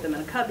 you can put them in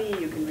a cubby,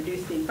 you can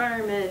reduce the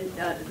environment,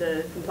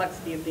 the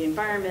complexity of the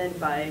environment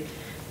by,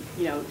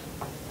 you know,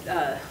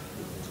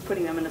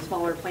 putting them in a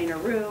smaller, plainer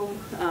room.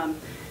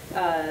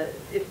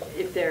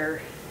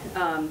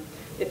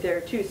 If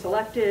they're too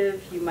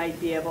selective, you might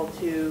be able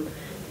to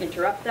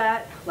interrupt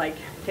that, like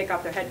take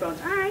off their headphones.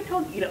 I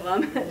told you,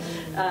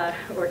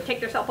 or take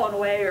their cell phone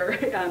away. Or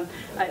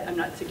I'm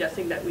not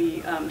suggesting that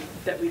we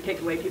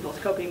take away people's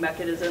coping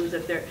mechanisms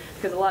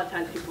because a lot of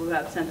times people who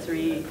have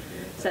sensory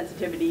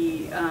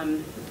sensitivity,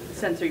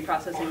 sensory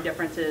processing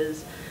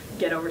differences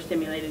get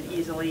overstimulated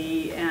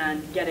easily,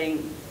 and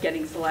getting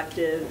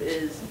selective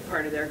is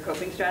part of their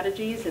coping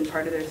strategies and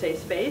part of their safe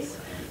space.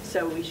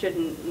 So we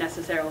shouldn't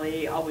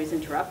necessarily always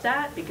interrupt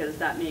that, because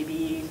that may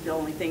be the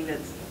only thing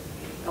that's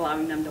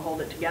allowing them to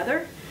hold it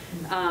together.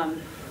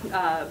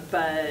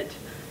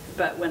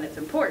 But when it's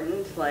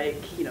important,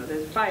 like, you know,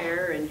 there's a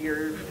fire and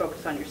you're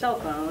focused on your cell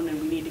phone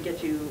and we need to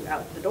get you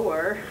out the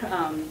door,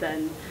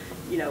 then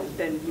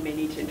you may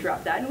need to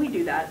interrupt that. And we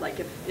do that, like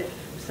if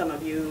some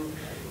of you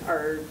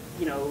are,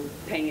 you know,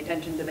 paying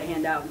attention to the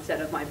handout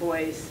instead of my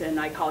voice and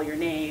I call your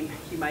name,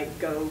 you might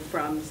go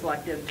from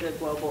selective to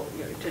global,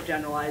 you know, to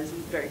generalized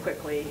very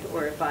quickly.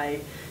 Or if I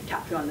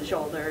tap you on the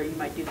shoulder, you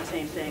might do the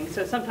same thing.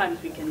 So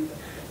sometimes we can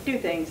do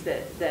things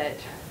that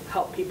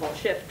help people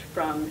shift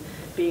from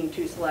being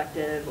too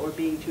selective or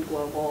being too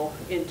global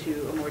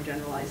into a more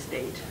generalized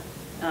state.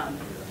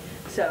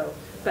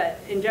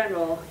 But in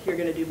general, you're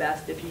going to do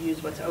best if you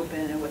use what's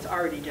open and what's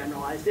already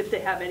generalized. If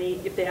they have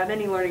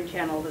any learning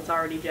channel that's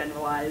already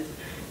generalized,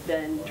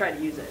 then try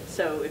to use it.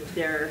 So if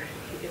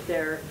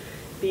they're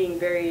being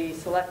very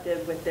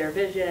selective with their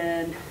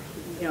vision,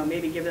 you know,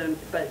 maybe give them,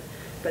 but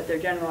they're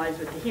generalized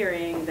with the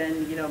hearing,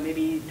 then, you know,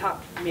 maybe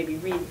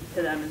read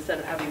to them instead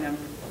of having them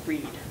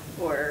read.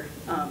 Or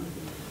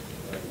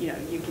you know,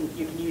 you can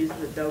use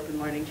the open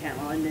learning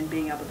channel and then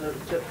being able to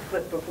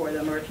flip before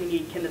them. Or if you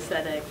need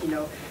kinesthetic, you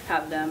know,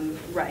 have them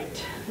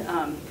write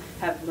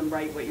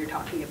what you're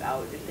talking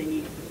about if they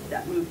need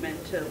that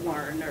movement to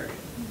learn,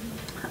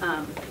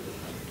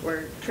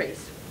 or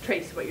trace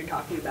what you're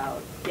talking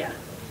about. Yeah.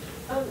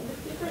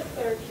 With different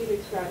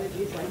therapeutic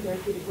strategies like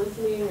therapeutic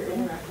listening or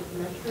interactive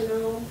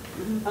metronome,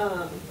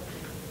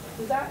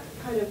 does that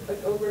kind of,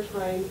 like, over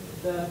time,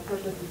 the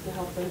purpose is to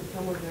help them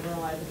become more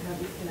generalized and have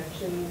these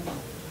connections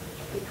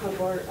become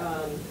more,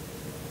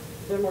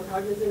 they're more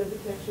cognizant of the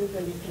connections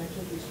and these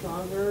connections be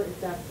stronger? Is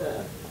that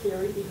the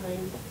theory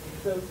behind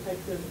those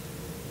types of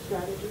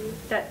strategies?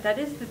 That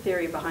is the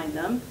theory behind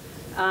them.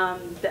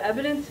 The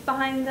evidence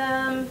behind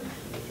them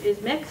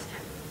is mixed.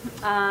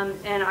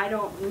 And I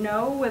don't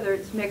know whether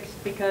it's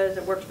mixed because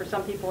it works for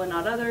some people and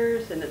not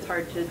others, and it's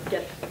hard to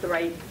get the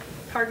right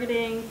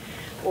targeting,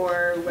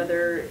 or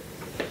whether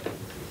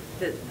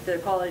the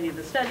quality of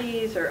the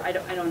studies, or I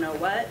don't know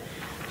what.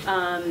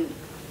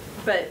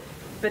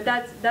 But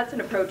that's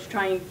an approach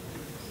trying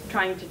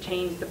to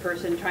change the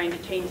person, trying to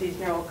change these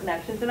neural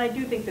connections, and I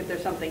do think that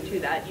there's something to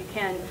that. You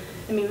can,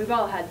 I mean, we've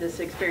all had this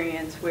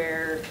experience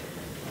where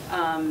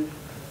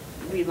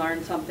we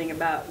learn something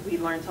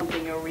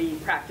or we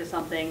practice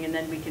something, and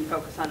then we can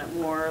focus on it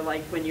more.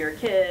 Like when you're a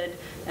kid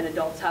and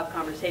adults have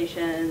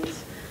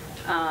conversations,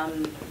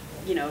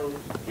 you know,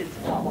 it's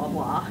blah, blah,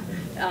 blah.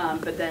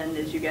 But then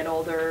as you get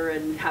older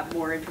and have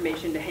more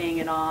information to hang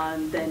it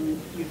on,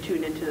 then you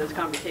tune into those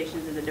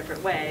conversations in a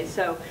different way.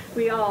 So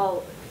we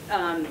all,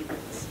 and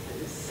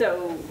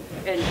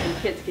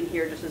kids can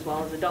hear just as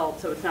well as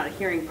adults, so it's not a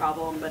hearing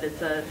problem, but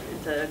it's a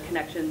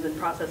connections and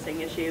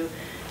processing issue.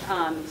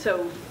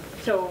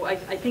 So I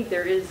think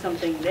there is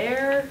something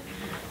there,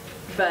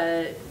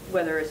 but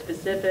whether a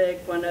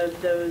specific one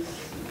of those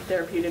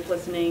therapeutic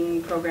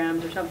listening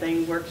programs or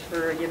something works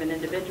for a given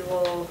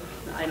individual,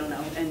 I don't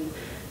know.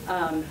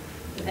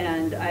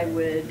 And I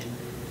would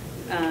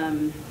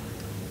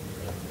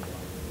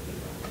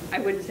I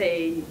wouldn't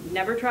say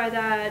never try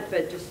that,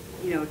 but just,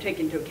 you know, take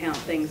into account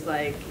things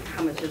like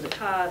how much does it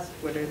cost,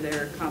 what are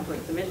their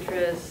conflicts of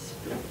interest,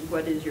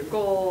 what is your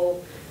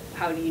goal,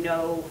 how will you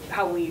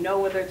know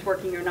whether it's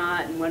working or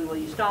not, and when will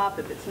you stop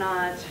if it's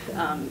not.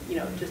 You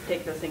know, just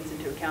take those things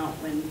into account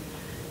when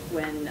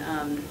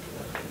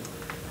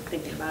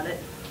thinking about it.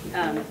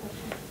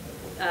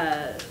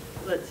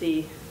 Let's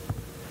see.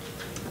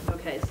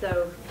 Okay,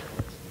 so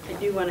I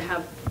do want to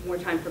have more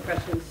time for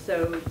questions.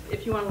 So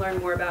if you want to learn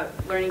more about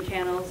learning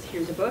channels,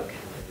 here's a book.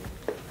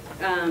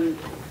 And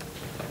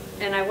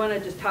I want to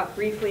just talk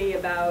briefly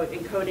about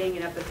encoding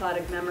and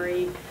episodic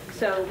memory.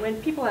 So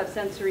when people have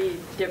sensory,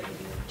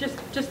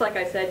 just like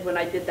I said, when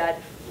I did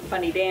that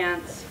funny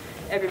dance,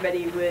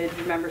 everybody would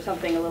remember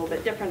something a little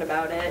bit different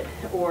about it,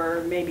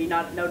 or maybe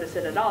not notice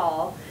it at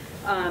all.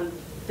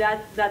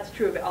 That's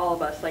true of all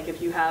of us. Like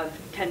if you have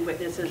 10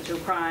 witnesses to a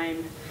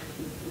crime,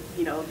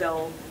 you know,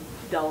 they'll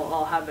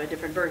all have a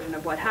different version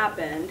of what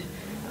happened.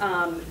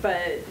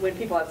 But when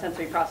people have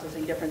sensory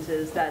processing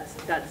differences, that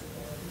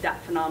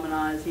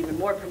phenomena is even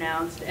more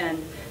pronounced,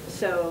 and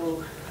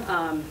so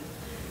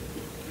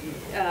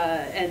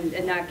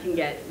and that can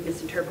get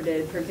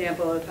misinterpreted. For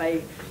example, if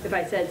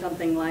I said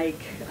something like,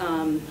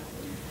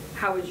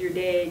 "How was your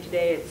day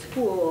today at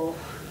school?"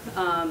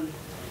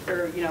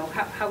 Or you know,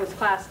 how was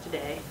class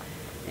today?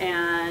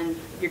 And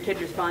your kid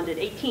responded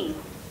 18.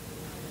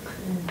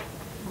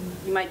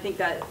 You might think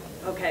that,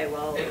 okay,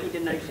 well, he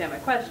didn't understand my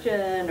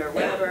question or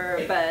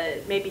whatever,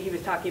 but maybe he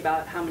was talking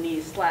about how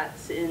many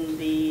slats in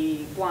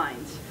the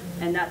blinds,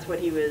 and that's what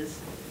he was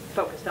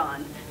focused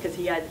on, because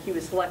he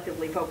was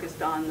selectively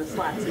focused on the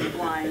slats in the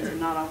blinds and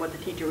not on what the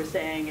teacher was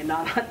saying, and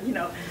not on, you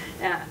know,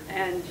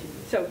 and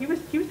so he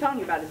was telling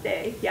you about his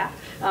day, yeah,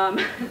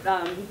 and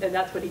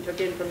that's what he took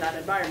in from that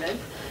environment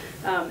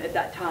at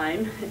that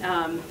time,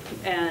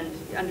 and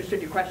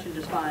understood your question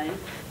just fine,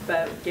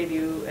 but gave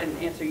you an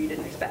answer you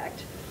didn't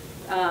expect.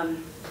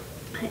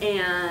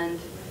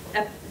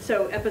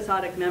 So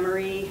episodic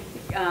memory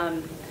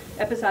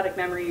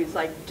is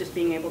like just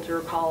being able to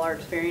recall our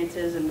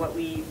experiences and what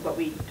we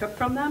took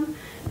from them.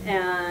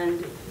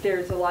 And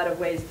there's a lot of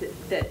ways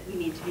that we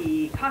need to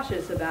be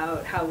cautious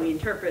about how we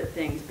interpret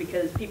things,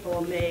 because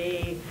people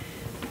may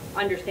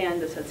understand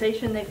the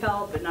sensation they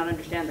felt but not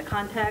understand the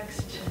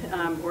context,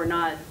 or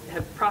not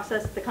have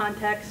processed the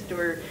context,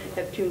 or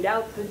have tuned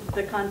out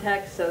the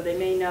context, so they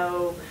may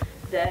know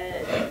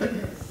that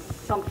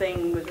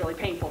something was really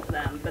painful to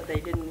them, but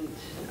they didn't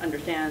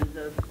understand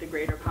the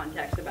greater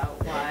context about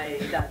why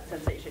that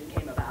sensation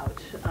came about.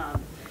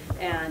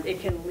 And it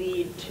can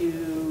lead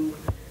to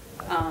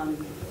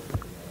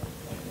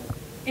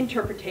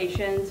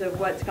interpretations of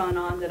what's gone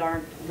on that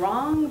aren't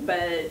wrong,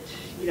 but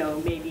you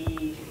know,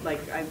 maybe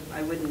like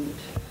I wouldn't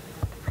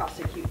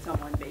prosecute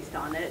someone based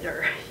on it,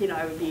 or you know,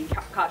 I would be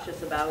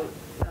cautious about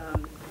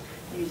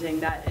using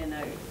that in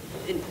a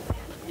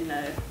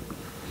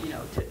you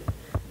know, to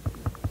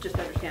just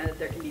understand that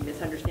there can be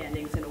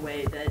misunderstandings in a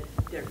way that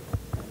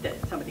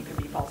somebody could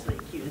be falsely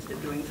accused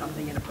of doing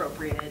something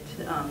inappropriate,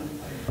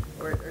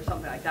 or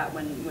something like that,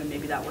 when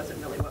maybe that wasn't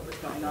really what was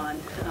going on.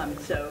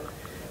 So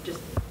just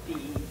be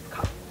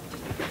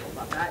careful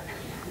about that.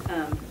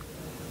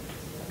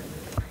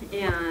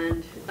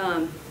 And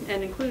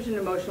inclusion,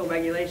 emotional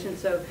regulation.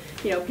 So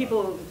you know,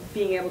 people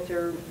being able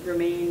to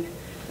remain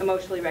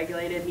emotionally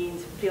regulated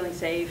means feeling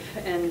safe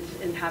and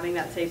having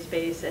that safe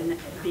space, and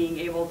being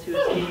able to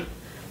escape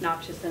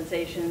noxious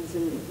sensations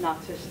and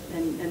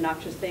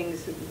noxious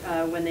things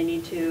when they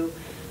need to,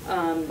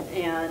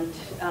 and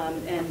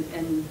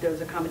those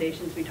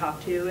accommodations we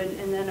talked to,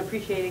 and then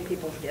appreciating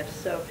people's gifts.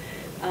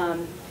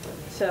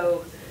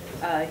 So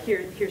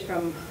here's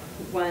from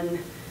one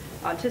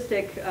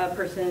autistic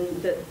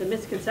person. The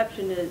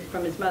misconception is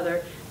from his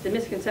mother. The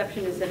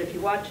misconception is that if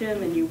you watch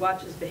him and you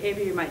watch his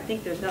behavior, you might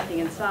think there's nothing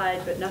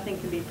inside, but nothing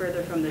can be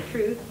further from the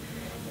truth.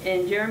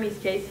 In Jeremy's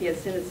case, he has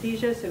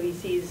synesthesia, so he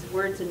sees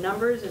words and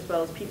numbers as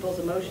well as people's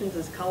emotions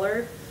as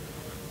color.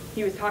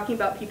 He was talking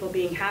about people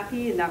being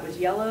happy, and that was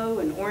yellow,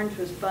 and orange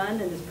was fun,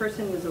 and this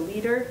person was a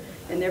leader,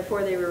 and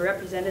therefore they were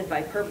represented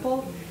by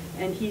purple.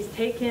 And he's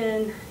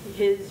taken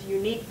his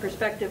unique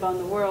perspective on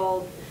the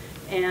world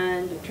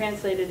and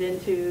translated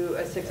into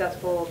a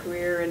successful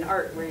career in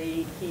art, where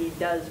he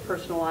does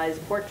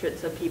personalized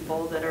portraits of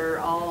people that are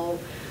all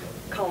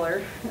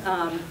color,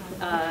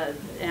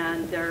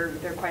 and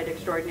they're quite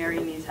extraordinary.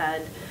 And he's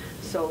had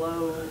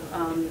solo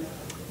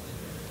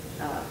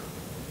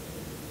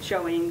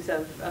showings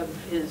of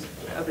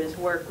his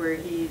work, where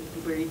he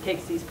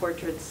takes these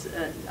portraits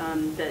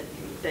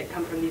that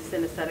come from these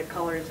synesthetic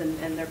colors,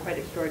 and they're quite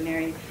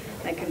extraordinary.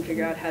 I couldn't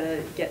figure out how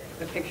to get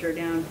a picture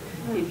down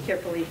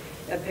carefully,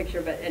 a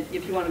picture, but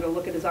if you want to go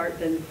look at his art,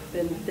 then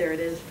there it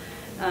is.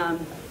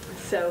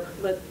 So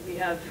we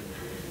have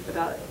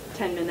about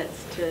 10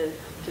 minutes to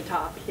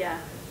talk. Yeah.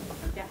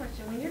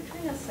 Question: when you're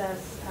trying to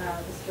assess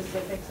the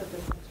specifics of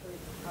the sensory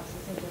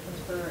processing difference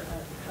for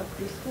a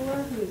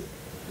preschooler who's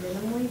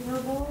minimally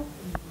verbal,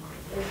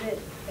 is it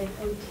an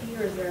OT,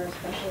 or is there a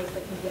specialist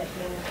that can get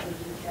more into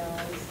the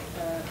details?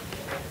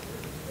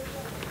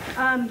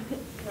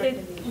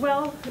 recommendation?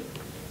 Well,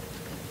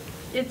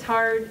 it's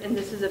hard, and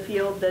this is a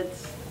field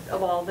that's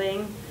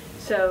evolving.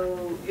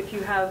 So if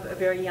you have a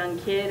very young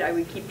kid, I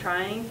would keep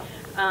trying.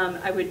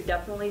 I would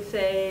definitely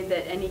say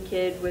that any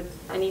kid with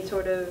any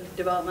sort of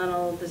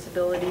developmental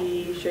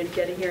disability should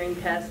get a hearing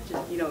test,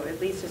 you know, at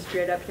least a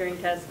straight up hearing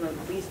test and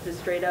at least a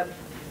straight up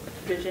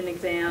vision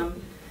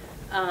exam.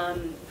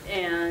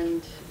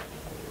 And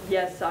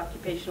yes,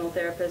 occupational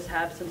therapists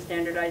have some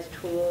standardized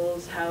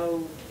tools.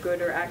 How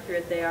good or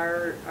accurate they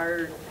are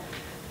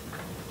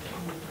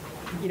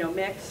you know,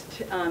 mixed.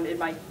 It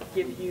might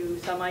give you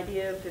some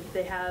idea of if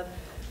they have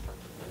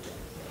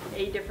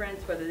a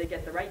difference, whether they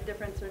get the right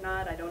difference or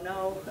not, I don't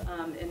know.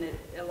 And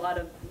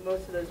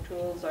most of those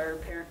tools are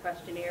parent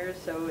questionnaires,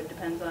 so it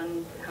depends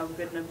on how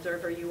good an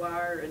observer you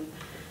are and,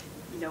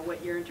 you know,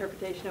 what your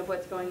interpretation of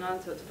what's going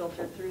on, so it's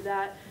filtered through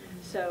that.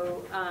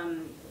 So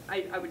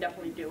I would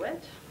definitely do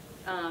it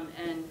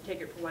and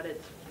take it for what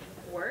it's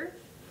worth,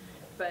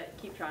 but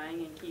keep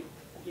trying and keep,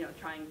 you know,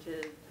 trying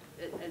to,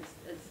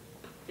 as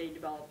they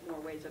develop more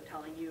ways of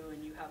telling you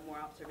and you have more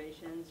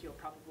observations, you'll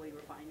probably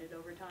refine it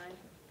over time.